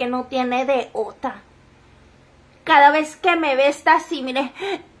imaginarios porque no tiene de otra. Cada vez que me ve está así, mire.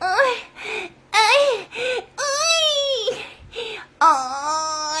 ¡Ay! ¡Ay! ¡Ay!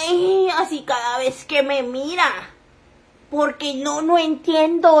 ¡Ay! Así cada vez que me mira. Porque no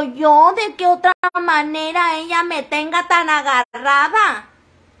entiendo yo de qué otra manera ella me tenga tan agarrada.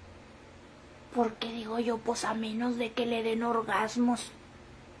 Porque digo yo, pues a menos de que le den orgasmos.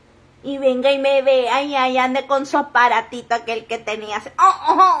 Y venga y me vea y ahí ande con su aparatito aquel que tenía.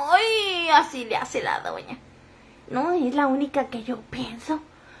 ¡Ay! Así le hace la doña. No, es la única que yo pienso.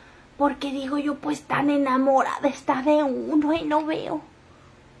 Porque digo yo, pues tan enamorada está de uno y no veo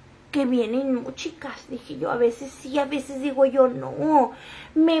que vienen chicas. Dije yo, a veces sí, a veces digo yo, no.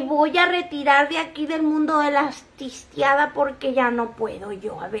 Me voy a retirar de aquí del mundo de la artisteada porque ya no puedo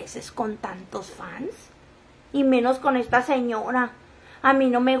yo a veces con tantos fans. Y menos con esta señora. A mí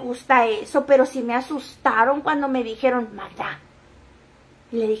no me gusta eso, pero sí me asustaron cuando me dijeron, Magda.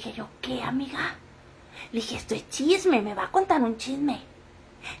 Y le dije yo, ¿qué, amiga? Le dije, esto es chisme, me va a contar un chisme.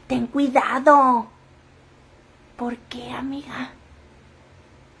 Ten cuidado. ¿Por qué, amiga?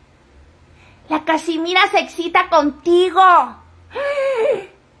 La Casimira se excita contigo.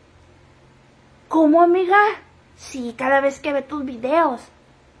 ¿Cómo, amiga? Sí, cada vez que ve tus videos,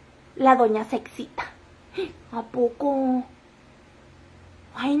 la doña se excita. ¿A poco?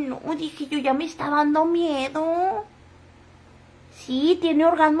 Ay, no, dije yo, ya me está dando miedo. Sí, tiene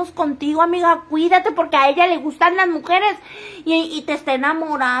orgasmos contigo, amiga, cuídate porque a ella le gustan las mujeres y te está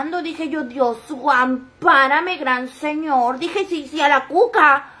enamorando. Dije yo, Dios, ampárame, gran señor. Dije, sí, a la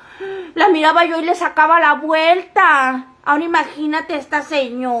cuca la miraba yo y le sacaba la vuelta. Ahora imagínate esta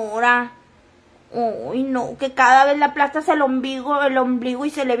señora. Uy, no, que cada vez le aplastas el ombligo y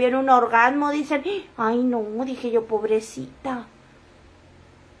se le viene un orgasmo. Dicen, ay, no, dije yo, pobrecita.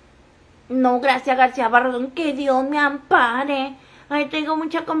 No, gracias, García Barrón, que Dios me ampare. Ay, tengo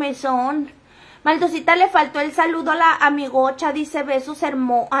mucha comezón. Maldosita, le faltó el saludo a la amigocha, dice besos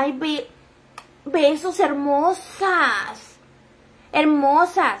hermosos. Ay, besos hermosas.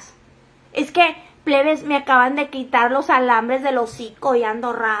 Hermosas. Es que, plebes, me acaban de quitar los alambres del hocico y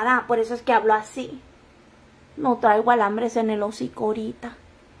ando rara. Por eso es que hablo así. No traigo alambres en el hocico ahorita.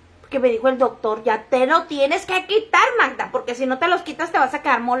 Que me dijo el doctor, ya te lo tienes que quitar, Magda, porque si no te los quitas te vas a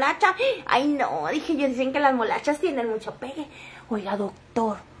quedar molacha. Ay, no, dije yo, dicen que las molachas tienen mucho pegue. Oiga,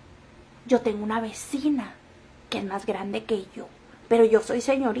 doctor, yo tengo una vecina que es más grande que yo, pero yo soy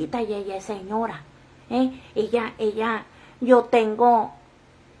señorita y ella es señora. Yo tengo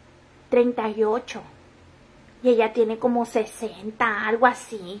 38 y ella tiene como 60, algo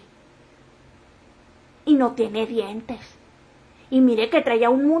así. Y no tiene dientes. Y mire que traía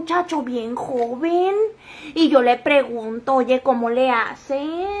un muchacho bien joven. Y yo le pregunto, oye, ¿cómo le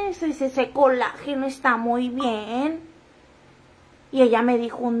haces? Ese colágeno está muy bien. Y ella me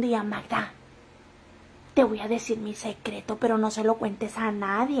dijo un día, Magda, te voy a decir mi secreto, pero no se lo cuentes a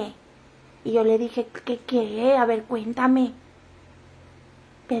nadie. Y yo le dije, ¿qué? A ver, cuéntame.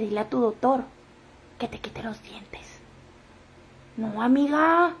 Pedile a tu doctor que te quite los dientes. No,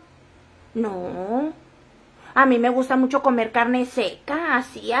 amiga, no. A mí me gusta mucho comer carne seca,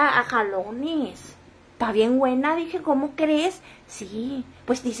 así a jalones. Está bien buena, dije, ¿cómo crees? Sí,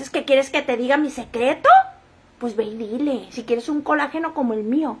 pues dices que quieres que te diga mi secreto. Pues ve y dile, si quieres un colágeno como el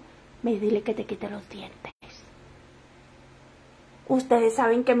mío, ve y dile que te quite los dientes. ¿Ustedes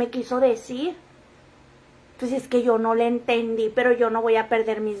saben qué me quiso decir? Pues es que yo no le entendí, pero yo no voy a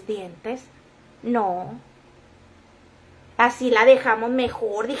perder mis dientes. No. Así la dejamos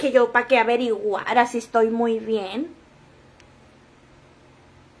mejor, dije yo, ¿para qué averiguar? Así estoy muy bien.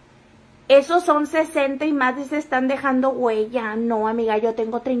 Esos son 60 y más se están dejando huella. No, amiga, yo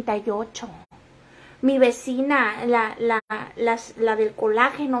tengo 38. Mi vecina, la del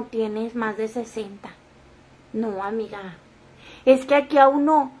colágeno, tiene más de 60. No, amiga. Es que aquí a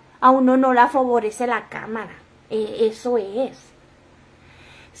uno no la favorece la cámara. Eso es.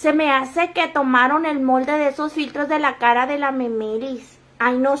 Se me hace que tomaron el molde de esos filtros de la cara de la Memelis.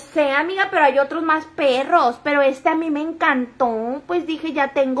 Ay, no sé, amiga, pero hay otros más perros. Pero este a mí me encantó. Pues dije,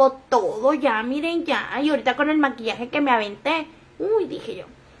 ya tengo todo, ya, miren, ya. Y ahorita con el maquillaje que me aventé. Uy, dije yo.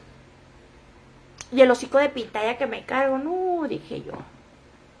 Y el hocico de pitaya que me cargo. No, dije yo.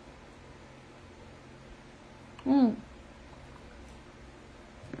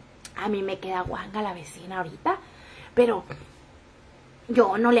 A mí me queda guanga la vecina ahorita. Pero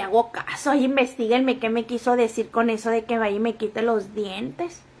yo no le hago caso. Ahí investíguenme qué me quiso decir con eso de que vaya y me quite los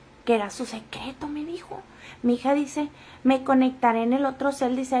dientes. que era su secreto, me dijo. Mi hija dice, me conectaré en el otro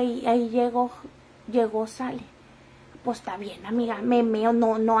cel, dice, ahí llegó, sale. Pues está bien, amiga, me meo,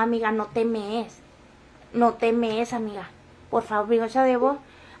 no, amiga, no te mees. No te mees, amiga. Por favor, amigocha,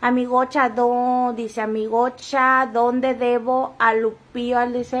 amigocha, dice, amigocha, ¿dónde debo? A Lupillo,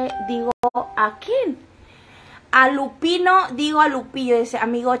 dice, digo, ¿a quién? A Lupino, digo a Lupillo, dice,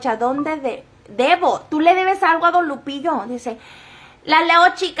 amigocha, ¿dónde debo? ¿Tú le debes algo a don Lupillo? Dice, la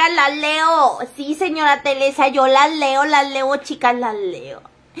leo, chicas, la leo. Sí, señora Teresa, yo la leo, chicas, la leo.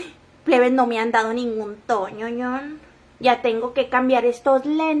 Plebes, no me han dado ningún toño, ya tengo que cambiar estos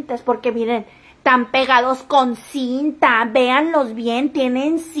lentes porque miren, están pegados con cinta. Véanlos bien,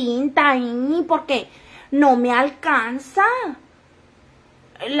 tienen cinta ahí porque no me alcanza.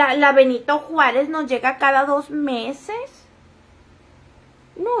 La Benito Juárez nos llega cada 2 meses.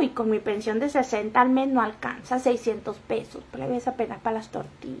 No, y con mi pensión de 60 al mes no alcanza 600 pesos. Plebes, apenas para las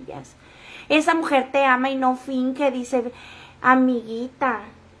tortillas. Esa mujer te ama y no finge, dice, amiguita.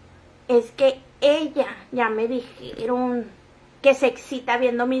 Es que ella, ya me dijeron que se excita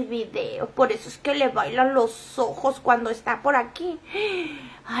viendo mis videos. Por eso es que le bailan los ojos cuando está por aquí.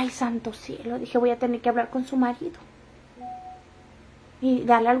 Ay, santo cielo. Dije, voy a tener que hablar con su marido. Y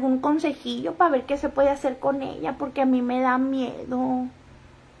darle algún consejillo para ver qué se puede hacer con ella. Porque a mí me da miedo.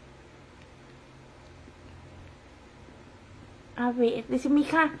 A ver, dice mi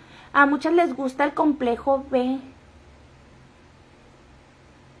hija, a muchas les gusta el complejo B.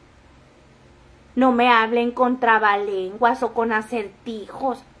 No me hablen con trabalenguas o con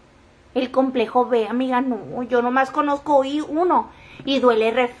acertijos. El complejo B, amiga, no. Yo nomás conozco uno. Y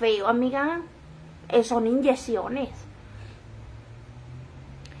duele re feo, amiga. Son inyecciones.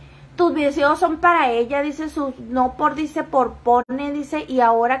 Tus videos son para ella, dice dice por pone, dice. Y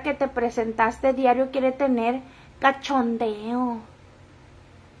ahora que te presentaste diario quiere tener cachondeo.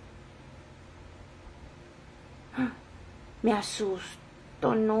 Me asusta.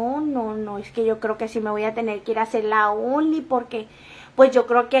 No, es que yo creo que sí me voy a tener que ir a hacer la only porque pues yo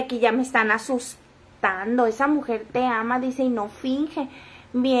creo que aquí ya me están asustando. Esa mujer te ama, dice, y no finge.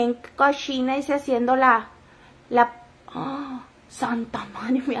 Bien cochina, dice, haciendo Santa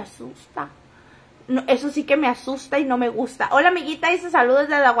madre, me asusta. No, eso sí que me asusta y no me gusta. Hola, amiguita, dice, saludos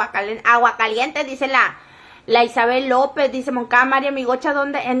desde Aguacaliente, dice la Isabel López, dice, Moncada María, amigocha,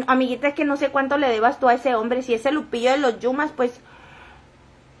 ¿dónde? Amiguita, es que no sé cuánto le debas tú a ese hombre. Si es el Lupillo de los Yumas, pues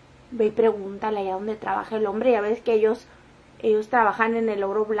ve y pregúntale allá donde trabaja el hombre. Ya ves que ellos trabajan en el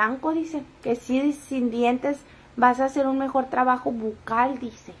oro blanco, dice. Que si sin dientes vas a hacer un mejor trabajo bucal,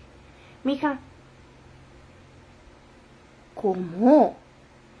 dice. Mija, ¿cómo?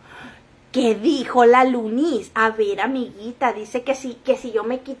 ¿Qué dijo la Lunis? A ver, amiguita, dice que si yo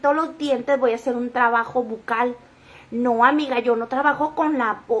me quito los dientes voy a hacer un trabajo bucal. No, amiga, yo no trabajo con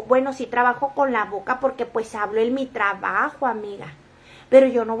la boca. Bueno, sí trabajo con la boca porque pues hablo en mi trabajo, amiga. Pero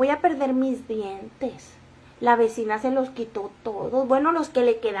yo no voy a perder mis dientes. La vecina se los quitó todos. Bueno, los que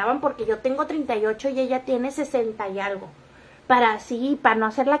le quedaban porque yo tengo 38 y ella tiene 60 y algo. Para no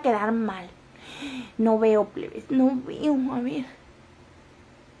hacerla quedar mal. No veo, plebes, no veo, a ver.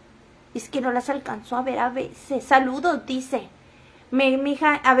 Es que no las alcanzo a ver a veces. Saludos, dice.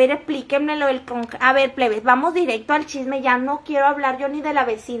 Mija, a ver, explíquenme lo del... A ver, plebes, vamos directo al chisme. Ya no quiero hablar yo ni de la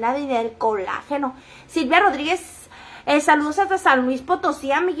vecina ni del colágeno. Silvia Rodríguez, saludos hasta San Luis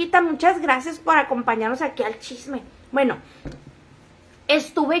Potosí, amiguita. Muchas gracias por acompañarnos aquí al chisme. Bueno,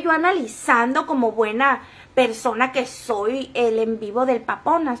 estuve yo analizando como buena persona que soy el en vivo del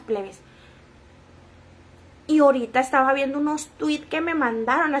Paponas, plebes. Y ahorita estaba viendo unos tweets que me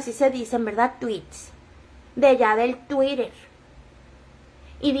mandaron, así se dicen, ¿verdad? Tweets. De allá del Twitter.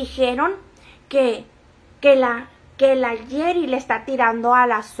 Y dijeron que la Jerry le está tirando a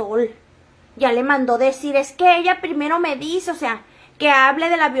la Sol. Ya le mandó decir, es que ella primero me dice, o sea, que hable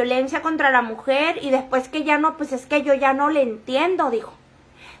de la violencia contra la mujer y después que ya no, pues es que yo ya no le entiendo, dijo.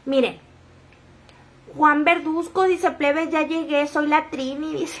 Miren, Juan Verduzco dice, plebes, ya llegué, soy la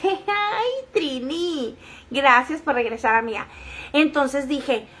Trini, dice, ay, Trini, gracias por regresar, amiga. Entonces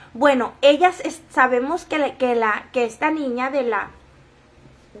dije, bueno, ellas sabemos que esta niña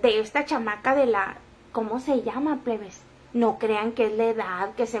de esta chamaca ¿cómo se llama, plebes? No crean que es la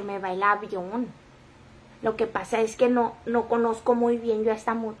edad que se me va el avión. Lo que pasa es que no conozco muy bien yo a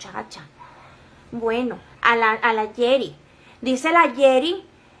esta muchacha. Bueno, a la Jerry. Dice la Jerry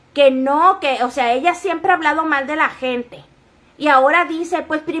que no, o sea, ella siempre ha hablado mal de la gente. Y ahora dice,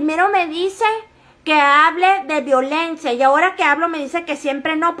 pues primero me dice que hable de violencia. Y ahora que hablo me dice que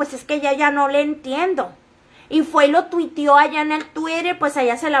siempre no, pues es que ya no le entiendo. Y fue y lo tuiteó allá en el Twitter, pues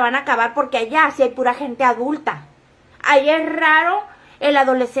allá se la van a acabar porque allá sí hay pura gente adulta. Ahí es raro el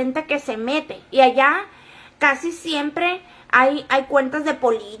adolescente que se mete. Y allá casi siempre hay cuentas de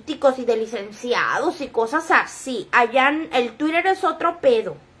políticos y de licenciados y cosas así. Allá el Twitter es otro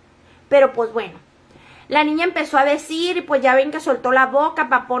pedo. Pero pues bueno, la niña empezó a decir y pues ya ven que soltó la boca,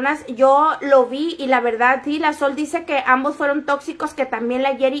 paponas. Yo lo vi y la verdad sí, la Sol dice que ambos fueron tóxicos, que también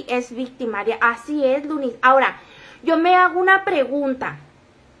la Yeri es victimaria. Así es, Lunis. Ahora, yo me hago una pregunta.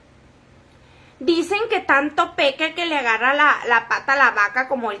 Dicen que tanto peque que le agarra la pata a la vaca,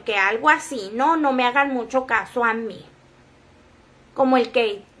 como el que algo así, no me hagan mucho caso a mí. Como el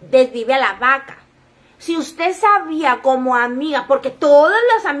que desvive a la vaca. Si usted sabía como amiga, porque todas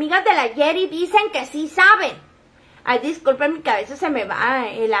las amigas de la Yeri dicen que sí saben. Ay, disculpen, que a veces se me va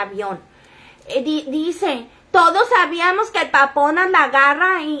el avión. Dice, todos sabíamos que el Paponas la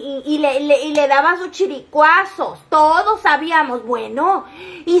agarra y le daba sus chiricuazos. Todos sabíamos. Bueno,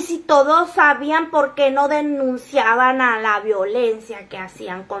 y si todos sabían, ¿por qué no denunciaban a la violencia que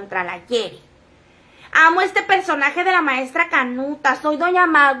hacían contra la Yeri? Amo este personaje de la maestra Canuta. Soy doña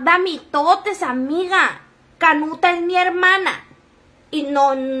Magda Mitotes, amiga. Canuta es mi hermana. Y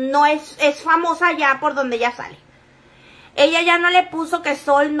no es famosa ya por donde ella sale. Ella ya no le puso que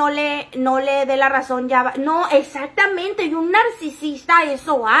Sol no le dé la razón ya. No, exactamente. Y un narcisista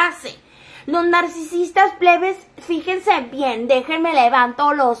eso hace. Los narcisistas plebes, fíjense bien. Déjenme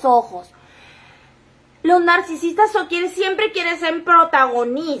levanto los ojos. Los narcisistas siempre quieren ser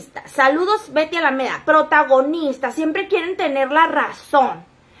protagonistas. Saludos, Betty Alameda. Protagonistas. Siempre quieren tener la razón.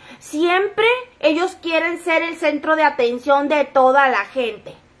 Siempre ellos quieren ser el centro de atención de toda la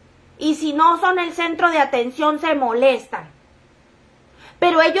gente. Y si no son el centro de atención, se molestan.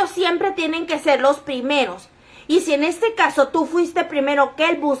 Pero ellos siempre tienen que ser los primeros. Y si en este caso tú fuiste primero, que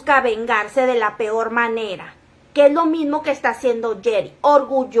él busca vengarse de la peor manera. Que es lo mismo que está haciendo Yeri.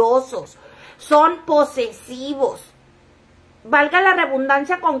 Orgullosos. Son posesivos. Valga la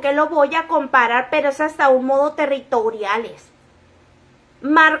redundancia con qué lo voy a comparar, pero es hasta un modo territoriales.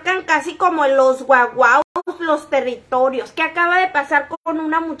 Marcan casi como los guaguaos los territorios. ¿Qué acaba de pasar con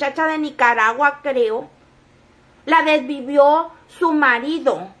una muchacha de Nicaragua, creo? La desvivió su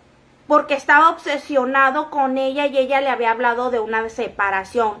marido porque estaba obsesionado con ella y ella le había hablado de una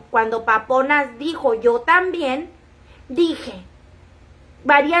separación. Cuando Paponas dijo, yo también dije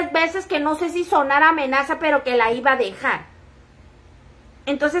varias veces que no sé si sonara amenaza, pero que la iba a dejar.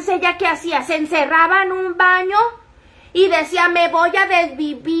 Entonces ella, ¿qué hacía? Se encerraba en un baño y decía, me voy a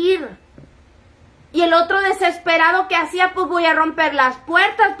desvivir. Y el otro desesperado, ¿qué hacía? Pues voy a romper las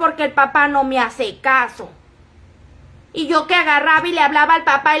puertas porque el papá no me hace caso. Y yo que agarraba y le hablaba al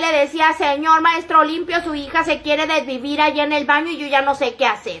papá y le decía, señor maestro limpio, su hija se quiere desvivir allá en el baño y yo ya no sé qué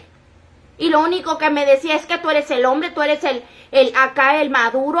hacer. Y lo único que me decía es que tú eres el hombre, tú eres el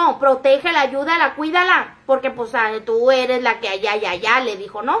maduro, protégela, ayúdala, cuídala, porque pues tú eres la que allá, le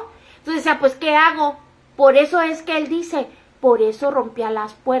dijo, ¿no? Entonces decía, pues ¿qué hago? Por eso es que él dice, por eso rompía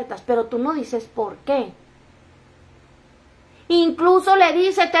las puertas, pero tú no dices por qué. Incluso le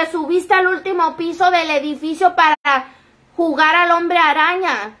dice, te subiste al último piso del edificio para jugar al hombre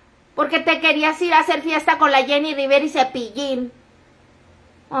araña, porque te querías ir a hacer fiesta con la Jenny Rivera y Cepillín.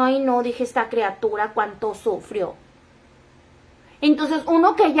 Ay, no, dije, esta criatura cuánto sufrió. Entonces,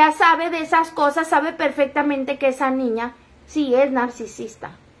 uno que ya sabe de esas cosas, sabe perfectamente que esa niña sí es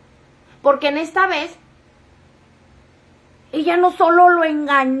narcisista. Porque en esta vez, ella no solo lo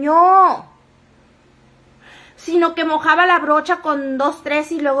engañó, sino que mojaba la brocha con 2,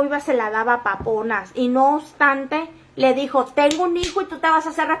 3 y luego se la daba a Paponas. Y no obstante, le dijo, tengo un hijo y tú te vas a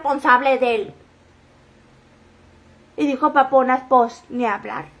hacer responsable de él. Y dijo Paponas, pues, ni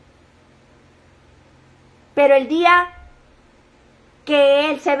hablar. Pero el día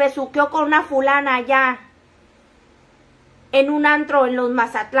que él se besuqueó con una fulana allá en un antro en los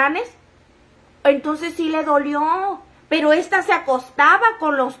Mazatlanes, entonces sí le dolió. Pero esta se acostaba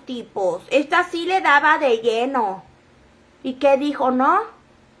con los tipos. Esta sí le daba de lleno. ¿Y qué dijo, no?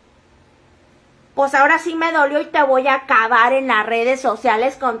 Pues ahora sí me dolió y te voy a acabar en las redes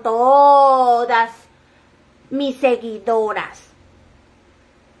sociales con todas mis seguidoras.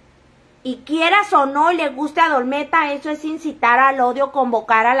 Y quieras o no, le guste a Dolmeta, eso es incitar al odio,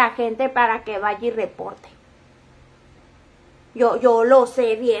 convocar a la gente para que vaya y reporte. Yo lo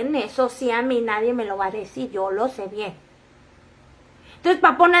sé bien, eso sí, a mí nadie me lo va a decir, yo lo sé bien. Entonces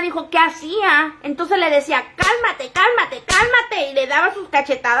Papona dijo, ¿qué hacía? Entonces le decía, cálmate, cálmate, cálmate, y le daba sus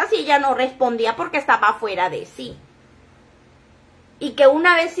cachetadas y ella no respondía porque estaba fuera de sí. Y que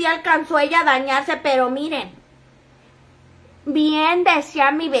una vez sí alcanzó ella a dañarse, pero miren, bien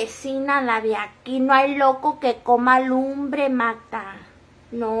decía mi vecina, la de aquí, no hay loco que coma lumbre, Magda.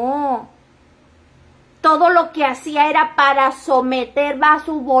 No. todo lo que hacía era para someter a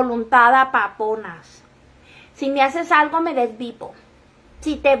su voluntad a Paponas. Si me haces algo, me desvivo.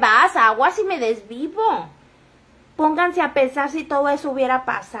 Si te vas, aguas y me desvivo. Pónganse a pensar si todo eso hubiera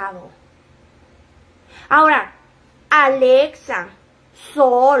pasado. Ahora, Alexa,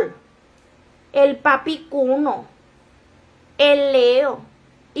 Sol, el papi Cuno, el Leo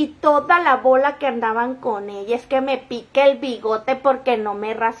y toda la bola que andaban con ella. Es que me pique el bigote porque no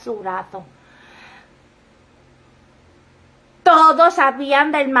me he rasurado. Todos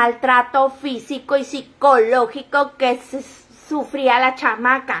sabían del maltrato físico y psicológico que sufría la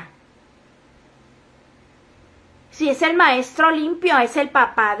chamaca. Si es el maestro limpio, es el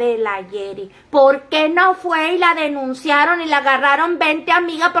papá de la Yeri. ¿Por qué no fue y la denunciaron y la agarraron? Vente,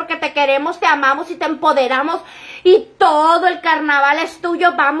 amiga, porque te queremos, te amamos y te empoderamos y todo el carnaval es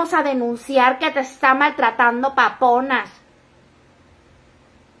tuyo. Vamos a denunciar que te está maltratando Paponas.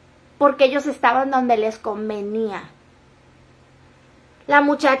 Porque ellos estaban donde les convenía. La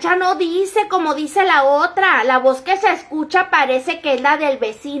muchacha no dice como dice la otra. La voz que se escucha parece que es la del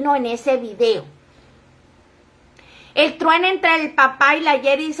vecino en ese video. El trueno entre el papá y la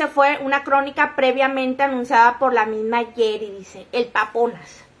Yeri, dice, fue una crónica previamente anunciada por la misma Yeri, dice, el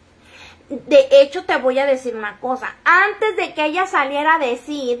Paponas. De hecho, te voy a decir una cosa. Antes de que ella saliera a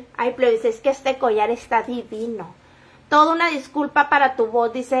decir, ay, plebes, es que este collar está divino. Toda una disculpa para tu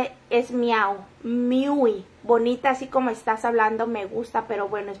voz, dice, es miau, muy bonita, así como estás hablando, me gusta, pero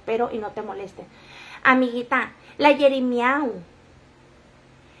bueno, espero y no te moleste. Amiguita, la Yeri miau.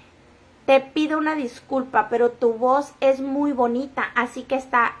 Te pido una disculpa, pero tu voz es muy bonita, así que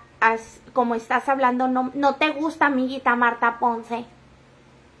como estás hablando, no te gusta, amiguita Marta Ponce.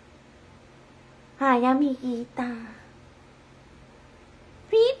 Ay, amiguita.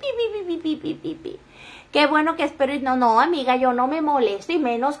 Pi, pi, pi, pi, pi, pi, pi, pi. Qué bueno que espero. No, amiga, yo no me molesto, y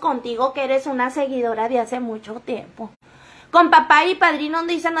menos contigo que eres una seguidora de hace mucho tiempo. Con papá y padrino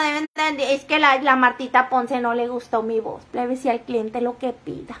dicen, no deben de, es que la Martita Ponce no le gustó mi voz. Plebe, si al cliente lo que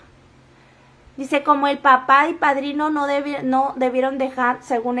pida. Dice, como el papá y padrino no debieron dejar,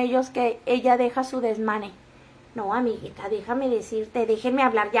 según ellos, que ella deja su desmane. No, amiguita, déjame decirte, déjenme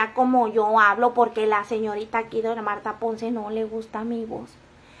hablar ya como yo hablo, porque la señorita aquí de Marta Ponce no le gusta mi voz.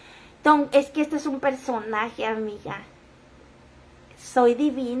 Entonces, es que este es un personaje, amiga. Soy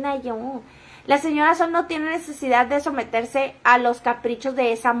divina yo. La señora Sol no tiene necesidad de someterse a los caprichos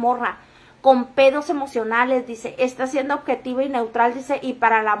de esa morra. Con pedos emocionales, dice, está siendo objetiva y neutral, dice, y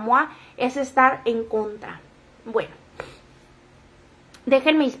para la MOA es estar en contra. Bueno,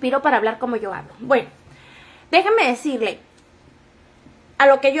 déjenme inspiro para hablar como yo hablo. Bueno, déjenme decirle a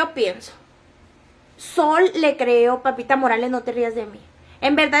lo que yo pienso. Sol le creo, papita Morales, no te rías de mí.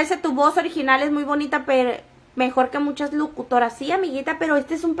 En verdad, dice, tu voz original es muy bonita, pero mejor que muchas locutoras. Sí, amiguita, pero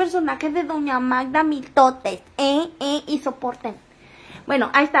este es un personaje de doña Magda Mitotes. Y soporten.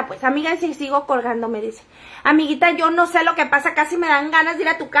 Bueno, ahí está, pues, amiga, si sigo colgando, me dice. Amiguita, yo no sé lo que pasa, casi me dan ganas de ir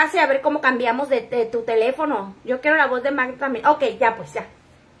a tu casa y a ver cómo cambiamos de tu teléfono. Yo quiero la voz de Magda también. Ok, ya, pues, ya.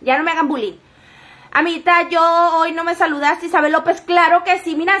 Ya no me hagan bullying. Amiguita, yo hoy no me saludaste, Isabel López. Claro que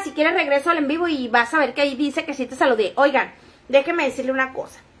sí, mira, si quieres regreso al en vivo y vas a ver que ahí dice que sí te saludé. Oigan, déjeme decirle una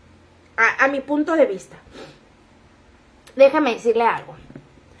cosa. A mi punto de vista. Déjeme decirle algo.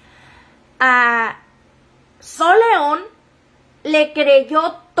 A Sol León le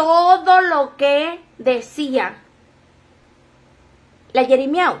creyó todo lo que decía la Yeri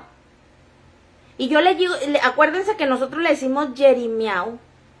Miau. Y yo le digo, acuérdense que nosotros le decimos Yeri Miau.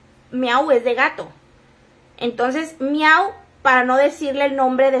 Miau es de gato. Entonces, Miau, para no decirle el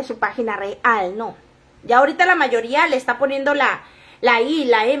nombre de su página real, no. Ya ahorita la mayoría le está poniendo la I y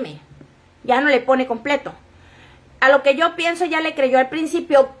la M. Ya no le pone completo. A lo que yo pienso ya le creyó al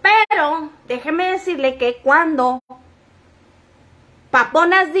principio, pero déjeme decirle que cuando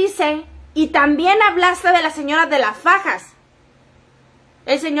Paponas dice, y también hablaste de la señora de las fajas.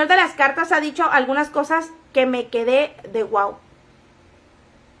 El señor de las cartas ha dicho algunas cosas que me quedé de wow.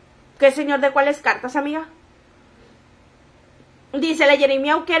 ¿Qué señor de cuáles cartas, amiga? Dice, la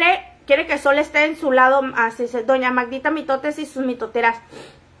Jeremiah quiere que Sol esté en su lado, así dice, doña Magdita Mitotes y sus mitoteras.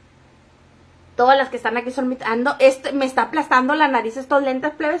 Todas las que están aquí son mitando. Me está aplastando la nariz estos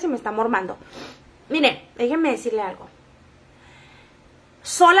lentes plebes y me está mormando. Miren, déjenme decirle algo.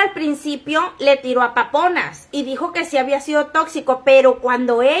 Sol al principio le tiró a Paponas y dijo que sí había sido tóxico, pero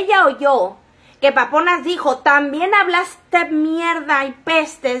cuando ella oyó que Paponas dijo, también hablaste mierda y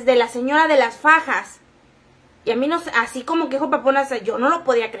pestes de la señora de las fajas, y a mí no, así como que dijo Paponas, yo no lo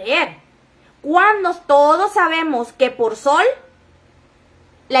podía creer. Cuando todos sabemos que por Sol,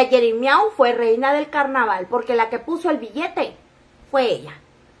 la Jeremiah fue reina del carnaval, porque la que puso el billete fue ella.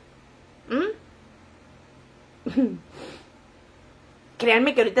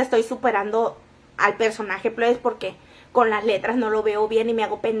 Créanme que ahorita estoy superando al personaje, plebes, porque con las letras no lo veo bien y me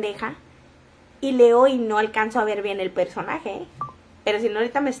hago pendeja. Y leo y no alcanzo a ver bien el personaje, ¿eh? Pero si no,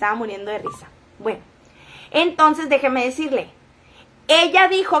 ahorita me estaba muriendo de risa. Bueno, entonces déjeme decirle. Ella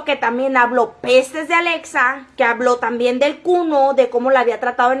dijo que también habló pestes de Alexa, que habló también del cuno, de cómo la había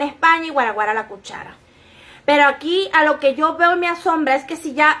tratado en España y guaraguara la cuchara. Pero aquí a lo que yo veo y me asombra es que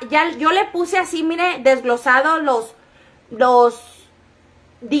si ya yo le puse así, mire, desglosado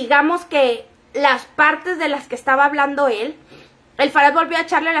digamos que las partes de las que estaba hablando él. El Farad volvió a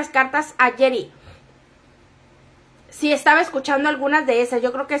echarle las cartas a Jerry. Sí, estaba escuchando algunas de esas.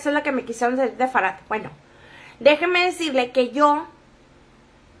 Yo creo que esa es la que me quisieron decir de Farad. Bueno, déjeme decirle que yo,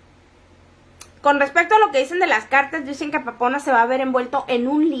 con respecto a lo que dicen de las cartas, dicen que Papona se va a ver envuelto en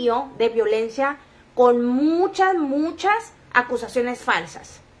un lío de violencia con muchas acusaciones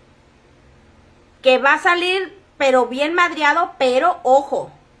falsas. Que va a salir, pero bien madreado, pero ojo,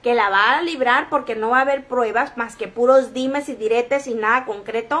 que la va a librar porque no va a haber pruebas más que puros dimes y diretes y nada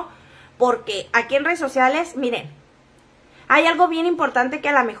concreto. Porque aquí en redes sociales, miren, hay algo bien importante que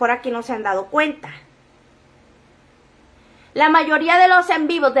a lo mejor aquí no se han dado cuenta. La mayoría de los en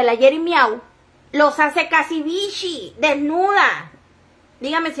vivos de la Jerry Miau los hace casi bichi, desnuda.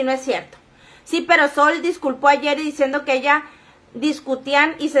 Dígame si no es cierto. Sí, pero Sol disculpó a Jerry diciendo que ella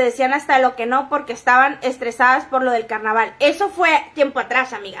discutían y se decían hasta lo que no porque estaban estresadas por lo del carnaval. Eso fue tiempo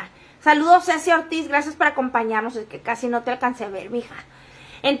atrás, amiga. Saludos, Ceci Ortiz, gracias por acompañarnos. Es que casi no te alcancé a ver, mija.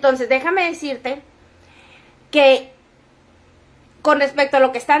 Entonces, déjame decirte que con respecto a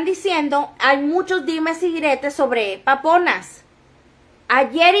lo que están diciendo, hay muchos dimes y diretes sobre paponas. A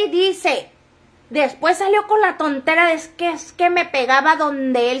Jerry dice, después salió con la tontera de es que me pegaba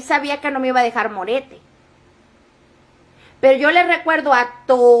donde él sabía que no me iba a dejar morete. Pero yo les recuerdo a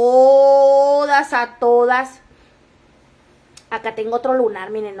todas. Acá tengo otro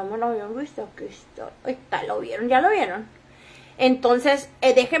lunar, miren, no me lo habían visto. Aquí está. Ahí está, ¿lo vieron? ¿Ya lo vieron? Entonces,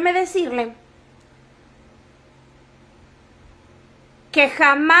 déjeme decirle que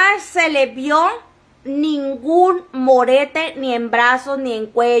jamás se le vio ningún morete, ni en brazos, ni en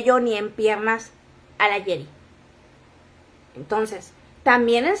cuello, ni en piernas a la Jerry. Entonces,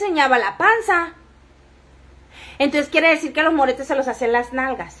 también enseñaba la panza. Entonces quiere decir que los moretes se los hacían las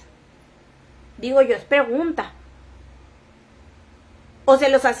nalgas. Digo yo, es pregunta. O se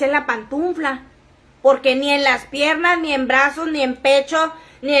los hacía en la pantufla. Porque ni en las piernas, ni en brazos, ni en pecho,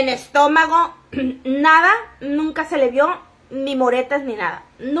 ni en estómago, nada, nunca se le vio ni moretes ni nada.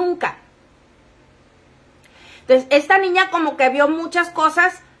 Nunca. Entonces, esta niña como que vio muchas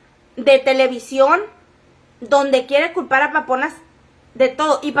cosas de televisión donde quiere culpar a Paponas de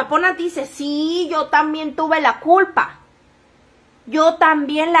todo. Y Papona dice, sí, yo también tuve la culpa. Yo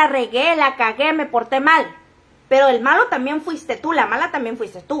también la regué, la cagué, me porté mal. Pero el malo también fuiste tú, la mala también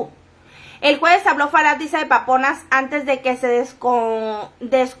fuiste tú. El jueves habló Farad, dice, de Paponas antes de que se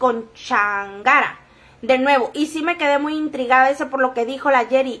desconchangara de nuevo. Y sí me quedé muy intrigada, dice, por lo que dijo la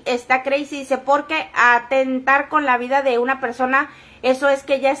Jerry. Está crazy, dice, porque atentar con la vida de una persona, eso es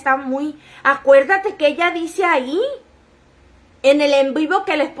que ella está muy... Acuérdate que ella dice ahí, en el en vivo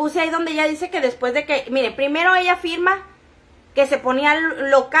que les puse ahí, donde ella dice que después de que... Mire, primero ella afirma que se ponía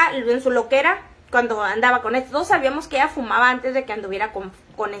loca en su loquera cuando andaba con esto. Todos sabíamos que ella fumaba antes de que anduviera con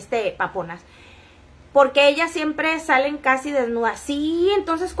Paponas. Porque ellas siempre salen casi desnudas. Sí,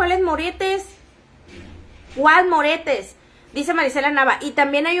 entonces, ¿cuáles moretes? ¿Cuál moretes? Dice Marisela Nava. Y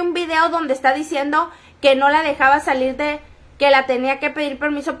también hay un video donde está diciendo que no la dejaba salir que la tenía que pedir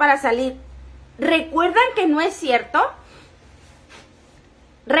permiso para salir. ¿Recuerdan que no es cierto?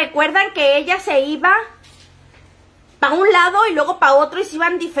 ¿Recuerdan que ella se iba para un lado y luego para otro y se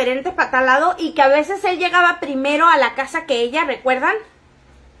iban diferentes para tal lado? Y que a veces él llegaba primero a la casa que ella, ¿recuerdan?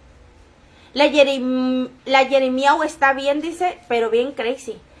 La Jeremiao está bien, dice, pero bien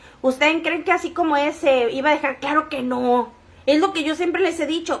crazy. ¿Ustedes creen que así como es se iba a dejar? Claro que no. Es lo que yo siempre les he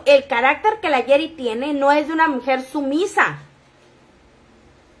dicho. El carácter que la Jerry tiene no es de una mujer sumisa.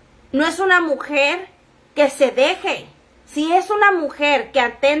 No es una mujer que se deje. Si es una mujer que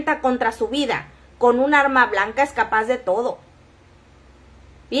atenta contra su vida con un arma blanca, es capaz de todo.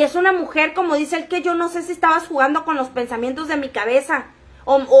 Y es una mujer, como dice el que yo no sé si estabas jugando con los pensamientos de mi cabeza.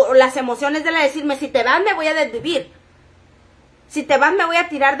 O las emociones de la decirme, si te vas me voy a desvivir. Si te vas me voy a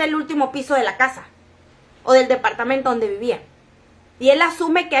tirar del último piso de la casa. O del departamento donde vivía. Y él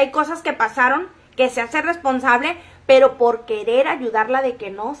asume que hay cosas que pasaron, que se hace responsable, pero por querer ayudarla de que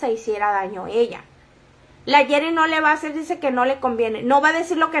no se hiciera daño a ella. La Jerry no le va a hacer, dice que no le conviene. No va a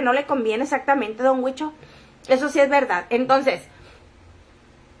decir lo que no le conviene exactamente, don Huicho. Eso sí es verdad. Entonces,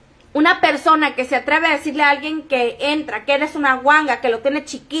 Una persona que se atreve a decirle a alguien que entra, que eres una guanga, que lo tiene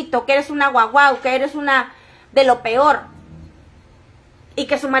chiquito, que eres una guaguau, que eres una de lo peor, y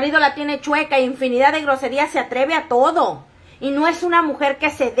que su marido la tiene chueca, infinidad de groserías, se atreve a todo. Y no es una mujer que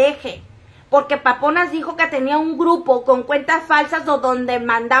se deje. Porque Paponas dijo que tenía un grupo con cuentas falsas donde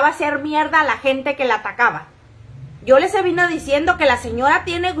mandaba hacer mierda a la gente que la atacaba. Yo les he venido diciendo que la señora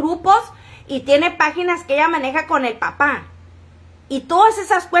tiene grupos y tiene páginas que ella maneja con el papá. Y todas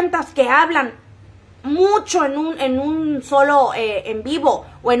esas cuentas que hablan mucho en un solo en vivo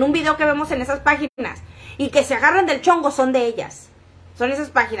o en un video que vemos en esas páginas y que se agarran del chongo son de ellas. Son esas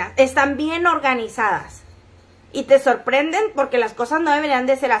páginas. Están bien organizadas. Y te sorprenden porque las cosas no deberían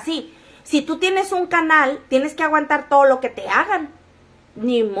de ser así. Si tú tienes un canal, tienes que aguantar todo lo que te hagan.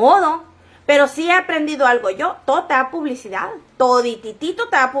 Ni modo. Pero sí he aprendido algo yo. Todo te da publicidad. Todititito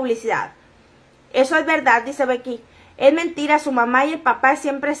te da publicidad. Eso es verdad, dice Becky. Es mentira, su mamá y el papá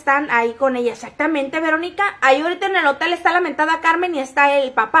siempre están ahí con ella. Exactamente, Verónica. Ahí ahorita en el hotel está la mentada Carmen y está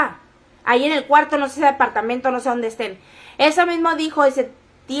el papá. Ahí en el cuarto, no sé si departamento, no sé dónde estén. Eso mismo dijo, dice,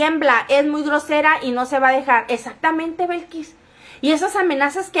 tiembla, es muy grosera y no se va a dejar. Exactamente, Belkis. Y esas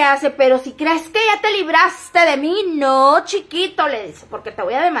amenazas que hace, pero si crees que ya te libraste de mí, no, chiquito, le dice, porque te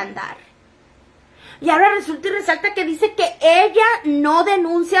voy a demandar. Y ahora resulta y resalta que dice que ella no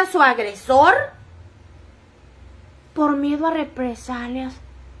denuncia a su agresor por miedo a represalias.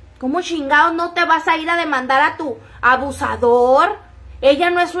 ¿Cómo chingados no te vas a ir a demandar a tu abusador?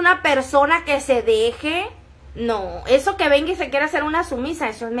 Ella no es una persona que se deje. No, eso que venga y se quiera hacer una sumisa,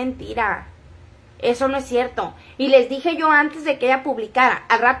 eso es mentira. Eso no es cierto. Y les dije yo antes de que ella publicara,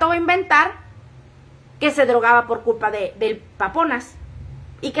 al rato va a inventar que se drogaba por culpa del Paponas.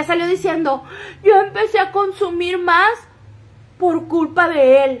 Y que salió diciendo, yo empecé a consumir más por culpa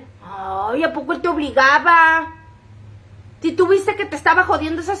de él. Ay, ¿a poco él te obligaba? Si tú viste que te estaba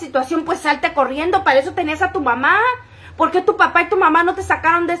jodiendo esa situación, pues salte corriendo. Para eso tenías a tu mamá. ¿Por qué tu papá y tu mamá no te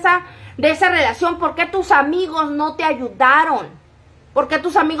sacaron de esa relación? ¿Por qué tus amigos no te ayudaron? ¿Por qué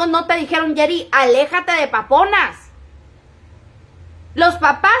tus amigos no te dijeron, Jerry, aléjate de Paponas? Los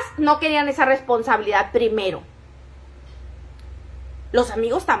papás no querían esa responsabilidad primero. Los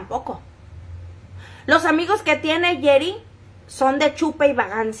amigos tampoco. Los amigos que tiene Jerry son de chupe y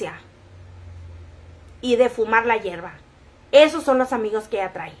vagancia. Y de fumar la hierba. Esos son los amigos que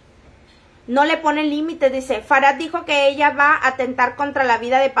ella trae. No le ponen límites, dice. Farad dijo que ella va a atentar contra la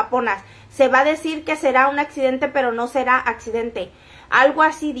vida de Paponas. Se va a decir que será un accidente, pero no será accidente. Algo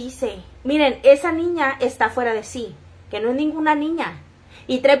así dice. Miren, esa niña está fuera de sí. Que no es ninguna niña.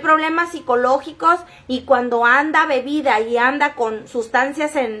 Y trae problemas psicológicos. Y cuando anda bebida y anda con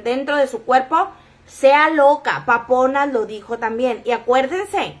sustancias dentro de su cuerpo, sea loca. Paponas lo dijo también. Y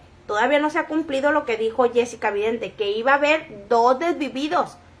acuérdense, todavía no se ha cumplido lo que dijo Jessica Vidente, que iba a haber 2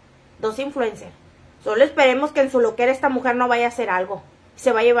 desvividos. 2 influencers. Solo esperemos que en su loquera esta mujer no vaya a hacer algo.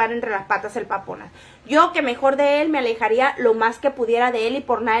 Se va a llevar entre las patas el Paponas. Yo que mejor de él me alejaría lo más que pudiera de él y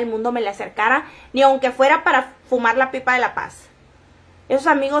por nada del mundo me le acercara, ni aunque fuera para fumar la pipa de la paz. Esos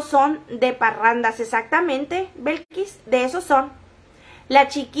amigos son de parrandas, exactamente, Belkis, de esos son. La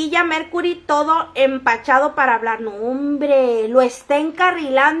chiquilla Mercury todo empachado para hablar. No, hombre, lo está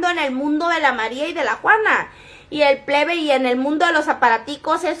encarrilando en el mundo de la María y de la Juana. Y el plebe y en el mundo de los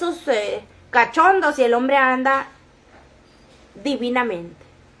aparaticos, esos cachondos, y el hombre anda divinamente.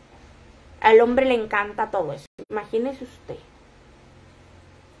 Al hombre le encanta todo eso. Imagínese usted.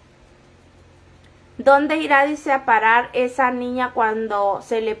 ¿Dónde irá, dice, a parar esa niña cuando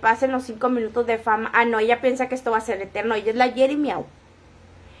se le pasen los 5 minutos de fama? Ah, no, ella piensa que esto va a ser eterno. Ella es la Jerry Miau.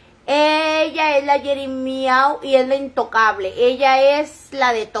 Ella es la Jerry Miau y es la intocable. Ella es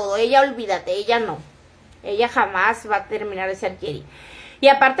la de todo. Ella, olvídate, ella no. Ella jamás va a terminar de ser Jerry. Y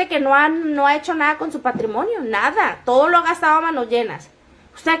aparte que no ha hecho nada con su patrimonio, nada. Todo lo ha gastado a manos llenas.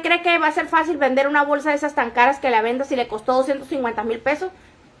 ¿Usted cree que va a ser fácil vender una bolsa de esas tan caras que la venda si le costó 250,000 pesos?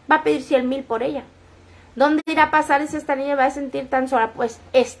 Va a pedir 100,000 por ella. ¿Dónde irá a pasar si esta niña va a sentir tan sola? Pues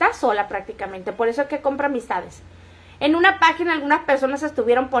está sola prácticamente, por eso es que compra amistades. En una página algunas personas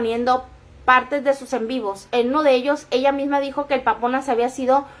estuvieron poniendo partes de sus en vivos. En uno de ellos ella misma dijo que el Paponas había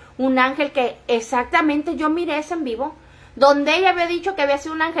sido un ángel que exactamente yo miré ese en vivo, donde ella había dicho que había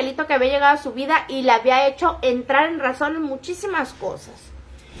sido un angelito que había llegado a su vida y le había hecho entrar en razón en muchísimas cosas.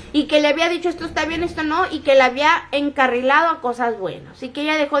 Y que le había dicho esto está bien, esto no, y que le había encarrilado a cosas buenas. Y que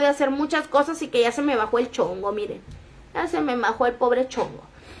ella dejó de hacer muchas cosas y que ya se me bajó el chongo, miren. Ya se me bajó el pobre chongo.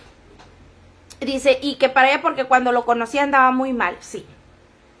 Dice, y que para ella porque cuando lo conocía andaba muy mal. Sí,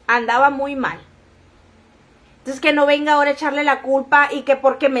 andaba muy mal. Entonces que no venga ahora a echarle la culpa y que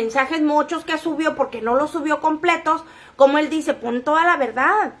porque mensajes muchos que subió, porque no los subió completos, como él dice, pon toda la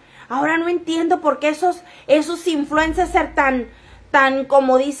verdad. Ahora no entiendo por qué esos influencers ser tan,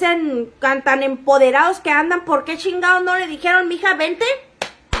 como dicen, tan empoderados que andan, ¿por qué chingados no le dijeron, mija, vente,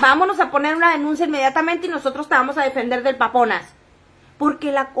 vámonos a poner una denuncia inmediatamente y nosotros te vamos a defender del paponas?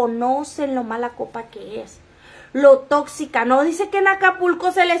 Porque la conocen lo mala copa que es, lo tóxica, ¿no? Dice que en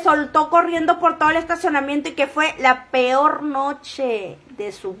Acapulco se le soltó corriendo por todo el estacionamiento y que fue la peor noche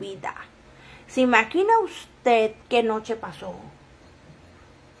de su vida. ¿Se imagina usted qué noche pasó?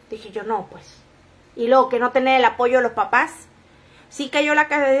 Dije yo, no, pues. Y luego que no tener el apoyo de los papás. Sí cayó la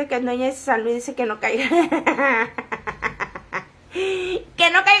casa de que es dueña de San Luis, dice que no caiga.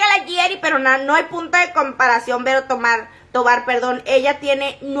 Que no caiga la Jerry, pero no hay punto de comparación, pero Tobar, perdón. Ella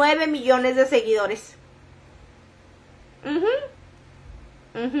tiene 9 millones de seguidores.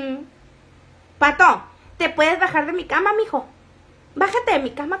 Pato, ¿te puedes bajar de mi cama, mijo? Bájate de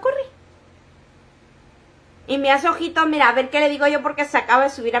mi cama, corre. Y me hace ojitos, mira, a ver qué le digo yo porque se acaba de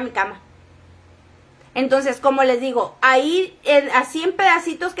subir a mi cama. Entonces, como les digo, ahí así en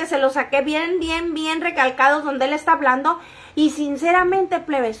pedacitos que se los saqué bien recalcados donde él está hablando. Y sinceramente,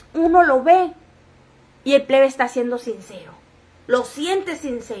 plebes, uno lo ve y el plebe está siendo sincero. Lo siente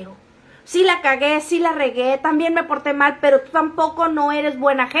sincero. Sí la cagué, sí la regué, también me porté mal, pero tú tampoco no eres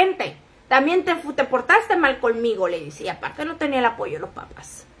buena gente. También te portaste mal conmigo, le dice. Y aparte no tenía el apoyo de los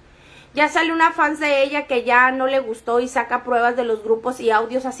papás. Ya sale una fan de ella que ya no le gustó y saca pruebas de los grupos y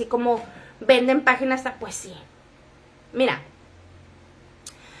audios, así como venden páginas. Pues sí. Mira,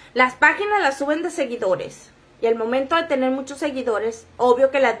 las páginas las suben de seguidores. Y al momento de tener muchos seguidores,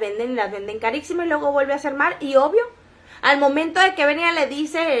 obvio que las venden y las venden carísimo y luego vuelve a hacer mal. Y obvio, al momento de que venía le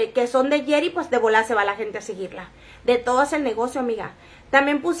dice que son de Jerry, pues de volada se va la gente a seguirla. De todo es el negocio, amiga.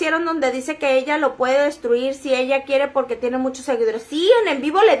 También pusieron donde dice que ella lo puede destruir si ella quiere porque tiene muchos seguidores. Sí, en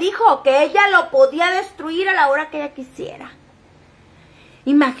vivo le dijo que ella lo podía destruir a la hora que ella quisiera.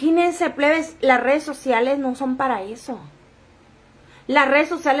 Imagínense, plebes, las redes sociales no son para eso. Las redes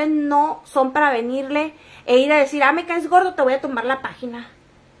sociales no son para venirle e ir a decir, me caes gordo, te voy a tumbar la página.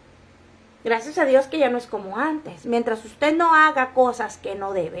 Gracias a Dios que ya no es como antes. Mientras usted no haga cosas que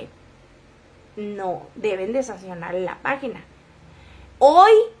no debe, no deben de sancionarle la página.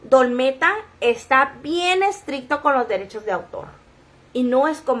 Hoy Don Meta está bien estricto con los derechos de autor. Y no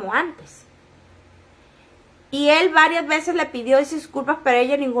es como antes. Y él varias veces le pidió disculpas, pero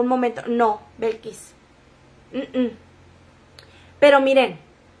ella en ningún momento. No, Belkis. Pero miren,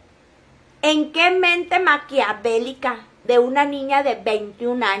 ¿en qué mente maquiavélica de una niña de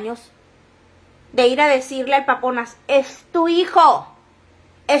 21 años de ir a decirle al paponas, es tu hijo,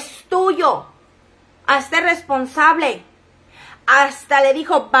 es tuyo, hazte responsable? Hasta le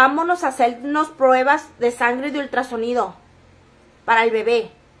dijo, vámonos a hacernos pruebas de sangre y de ultrasonido para el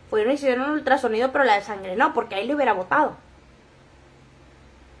bebé. Fueron y hicieron un ultrasonido, pero la de sangre no, porque ahí le hubiera botado.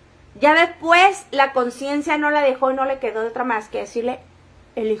 Ya después la conciencia no la dejó y no le quedó de otra más que decirle,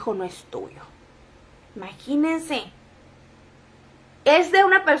 el hijo no es tuyo. Imagínense. Es de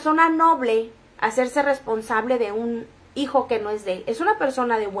una persona noble hacerse responsable de un hijo que no es de él. Es una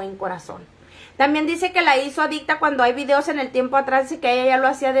persona de buen corazón. También dice que la hizo adicta cuando hay videos en el tiempo atrás y que ella ya lo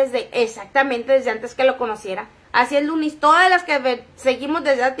hacía exactamente desde antes que lo conociera. Así es Lunis, todas las que seguimos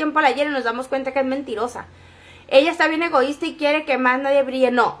desde hace tiempo a la Yeri nos damos cuenta que es mentirosa. Ella está bien egoísta y quiere que más nadie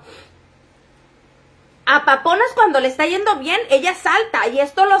brille. No. A paponas cuando le está yendo bien, ella salta. Y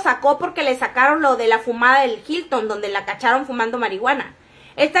esto lo sacó porque le sacaron lo de la fumada del Hilton, donde la cacharon fumando marihuana.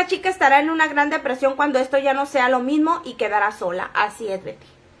 Esta chica estará en una gran depresión cuando esto ya no sea lo mismo y quedará sola. Así es, Betty.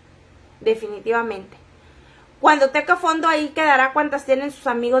 Definitivamente. Cuando toque fondo ahí quedará cuantas tienen sus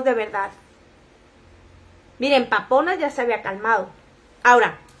amigos de verdad. Miren, Paponas ya se había calmado.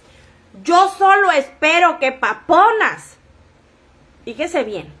 Ahora, yo solo espero que Paponas, fíjese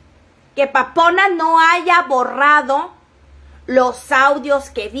bien, que Paponas no haya borrado los audios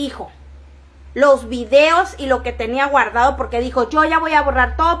que dijo, los videos y lo que tenía guardado, porque dijo, yo ya voy a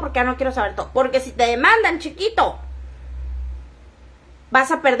borrar todo porque ya no quiero saber todo. Porque si te demandan, chiquito, vas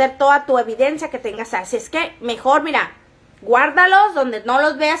a perder toda tu evidencia que tengas. Así es que mejor, mira, guárdalos donde no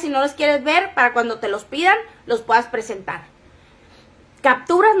los veas y no los quieres ver para cuando te los pidan, los puedas presentar.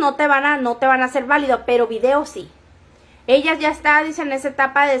 Capturas no te van a ser válido, pero videos sí. Ella ya está, dice, en esa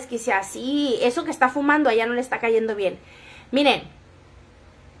etapa de desquiciar. Sí, eso que está fumando a ella no le está cayendo bien. Miren,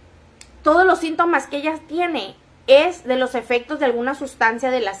 todos los síntomas que ella tiene es de los efectos de alguna sustancia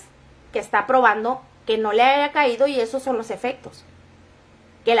de las que está probando que no le haya caído, y esos son los efectos.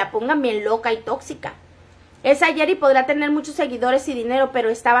 Que la pongan bien loca y tóxica. Esa Yeri podrá tener muchos seguidores y dinero, pero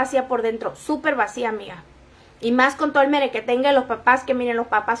está vacía por dentro, súper vacía, amiga. Y más con todo el mere que tenga los papás, que miren, los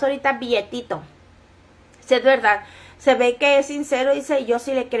papás ahorita billetito. Si es verdad, se ve que es sincero, dice, yo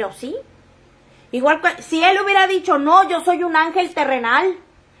sí le creo, sí. Igual si él hubiera dicho, no, yo soy un ángel terrenal,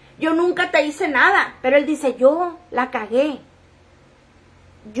 yo nunca te hice nada, pero él dice, yo la cagué,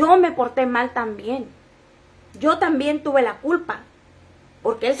 yo me porté mal también, yo también tuve la culpa,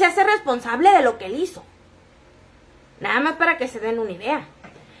 porque él se hace responsable de lo que él hizo. Nada más para que se den una idea.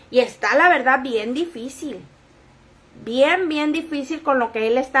 Y está, la verdad, bien difícil. Bien difícil con lo que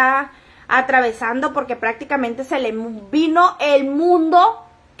él está atravesando, porque prácticamente se le vino el mundo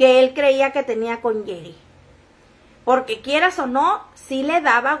que él creía que tenía con Jerry. Porque quieras o no, sí le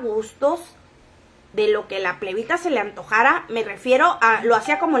daba gustos de lo que la plebita se le antojara. Me refiero a, lo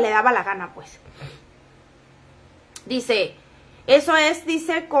hacía como le daba la gana, pues. Dice, eso es,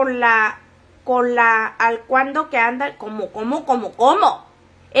 dice, con la, al cuando que anda, ¿cómo?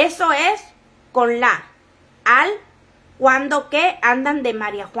 Eso es con la, al, cuando que andan de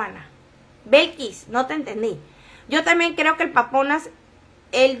María Juana. Belkis, no te entendí. Yo también creo que el Paponas,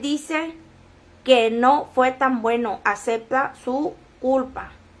 él dice que no fue tan bueno, acepta su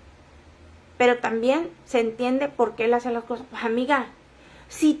culpa. Pero también se entiende por qué él hace las cosas. Pues, amiga,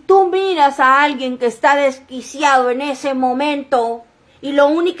 si tú miras a alguien que está desquiciado en ese momento y la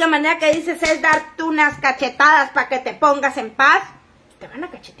única manera que dices es darte unas cachetadas para que te pongas en paz, te van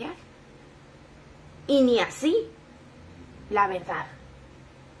a cachetear. Y ni así, la verdad.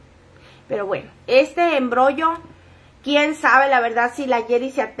 Pero bueno, este embrollo, quién sabe la verdad si la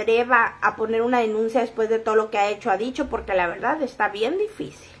Jerry se atreva a poner una denuncia después de todo lo que ha hecho, ha dicho, porque la verdad está bien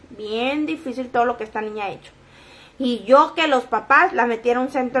difícil todo lo que esta niña ha hecho. Y yo que los papás la metieron a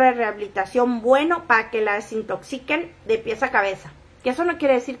un centro de rehabilitación bueno para que la desintoxiquen de pies a cabeza. Que eso no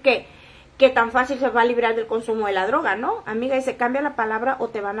quiere decir que tan fácil se va a librar del consumo de la droga, ¿no? Amiga, dice, cambia la palabra o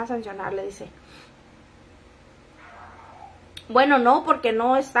te van a sancionar, le dice. Bueno, no, porque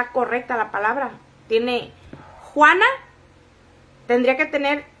no está correcta la palabra. Tiene Juana, tendría que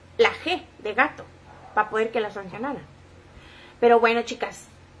tener la G de gato para poder que la sancionara. Pero bueno, chicas,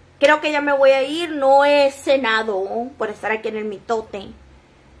 creo que ya me voy a ir. No he cenado por estar aquí en el mitote.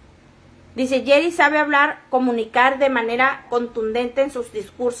 Dice, Jerry sabe hablar, comunicar de manera contundente en sus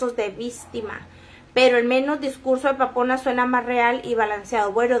discursos de víctima, pero el menos discurso de Papona suena más real y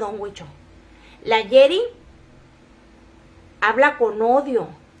balanceado. Bueno, don Huicho, la Jerry habla con odio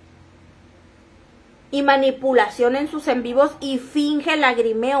y manipulación en sus en vivos y finge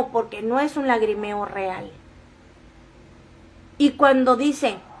lagrimeo, porque no es un lagrimeo real. Y cuando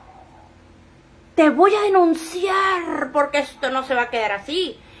dice, te voy a denunciar porque esto no se va a quedar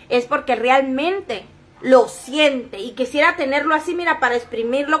así, es porque realmente lo siente y quisiera tenerlo así, mira, para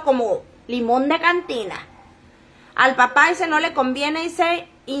exprimirlo como limón de cantina. Al papá dice, no le conviene, dice,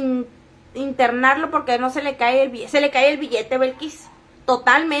 internarlo porque no se le cae el billete, Belkis.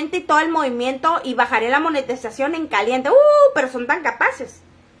 Totalmente, y todo el movimiento, y bajaré la monetización en caliente. Pero son tan capaces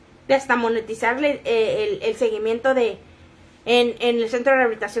de hasta monetizarle el seguimiento en el centro de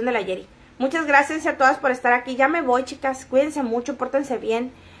rehabilitación de la Jerry. Muchas gracias a todas por estar aquí. Ya me voy, chicas. Cuídense mucho, pórtense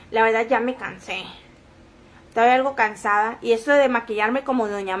bien. La verdad ya me cansé. Estoy algo cansada. Y eso de maquillarme como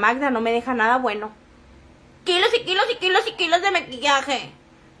doña Magda no me deja nada bueno. Kilos y kilos y kilos y kilos de maquillaje.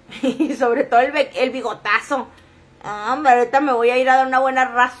 Y sobre todo el bigotazo. Hombre, ahorita me voy a ir a dar una buena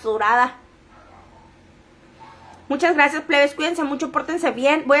rasurada. Muchas gracias, plebes. Cuídense mucho, pórtense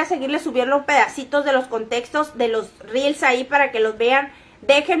bien. Voy a seguirles subiendo pedacitos de los contextos de los reels ahí para que los vean.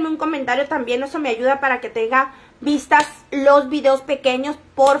 Déjenme un comentario también, eso me ayuda para que tenga vistas los videos pequeños.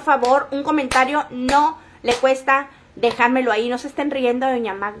 Por favor, un comentario no le cuesta dejármelo ahí. No se estén riendo de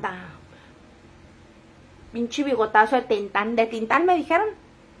doña Magda. Pinche bigotazo de Tintán. ¿De Tintán me dijeron?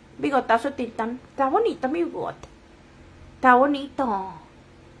 Bigotazo de Tintán. Está bonito mi bigote. Está bonito.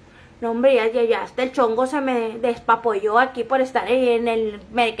 No, hombre, ya hasta el chongo se me despapolló aquí por estar en el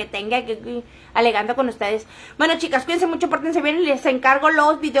que tenga aquí alegando con ustedes. Bueno, chicas, cuídense mucho, pórtense bien y les encargo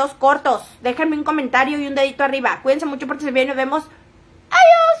los videos cortos. Déjenme un comentario y un dedito arriba. Cuídense mucho, pórtense bien y nos vemos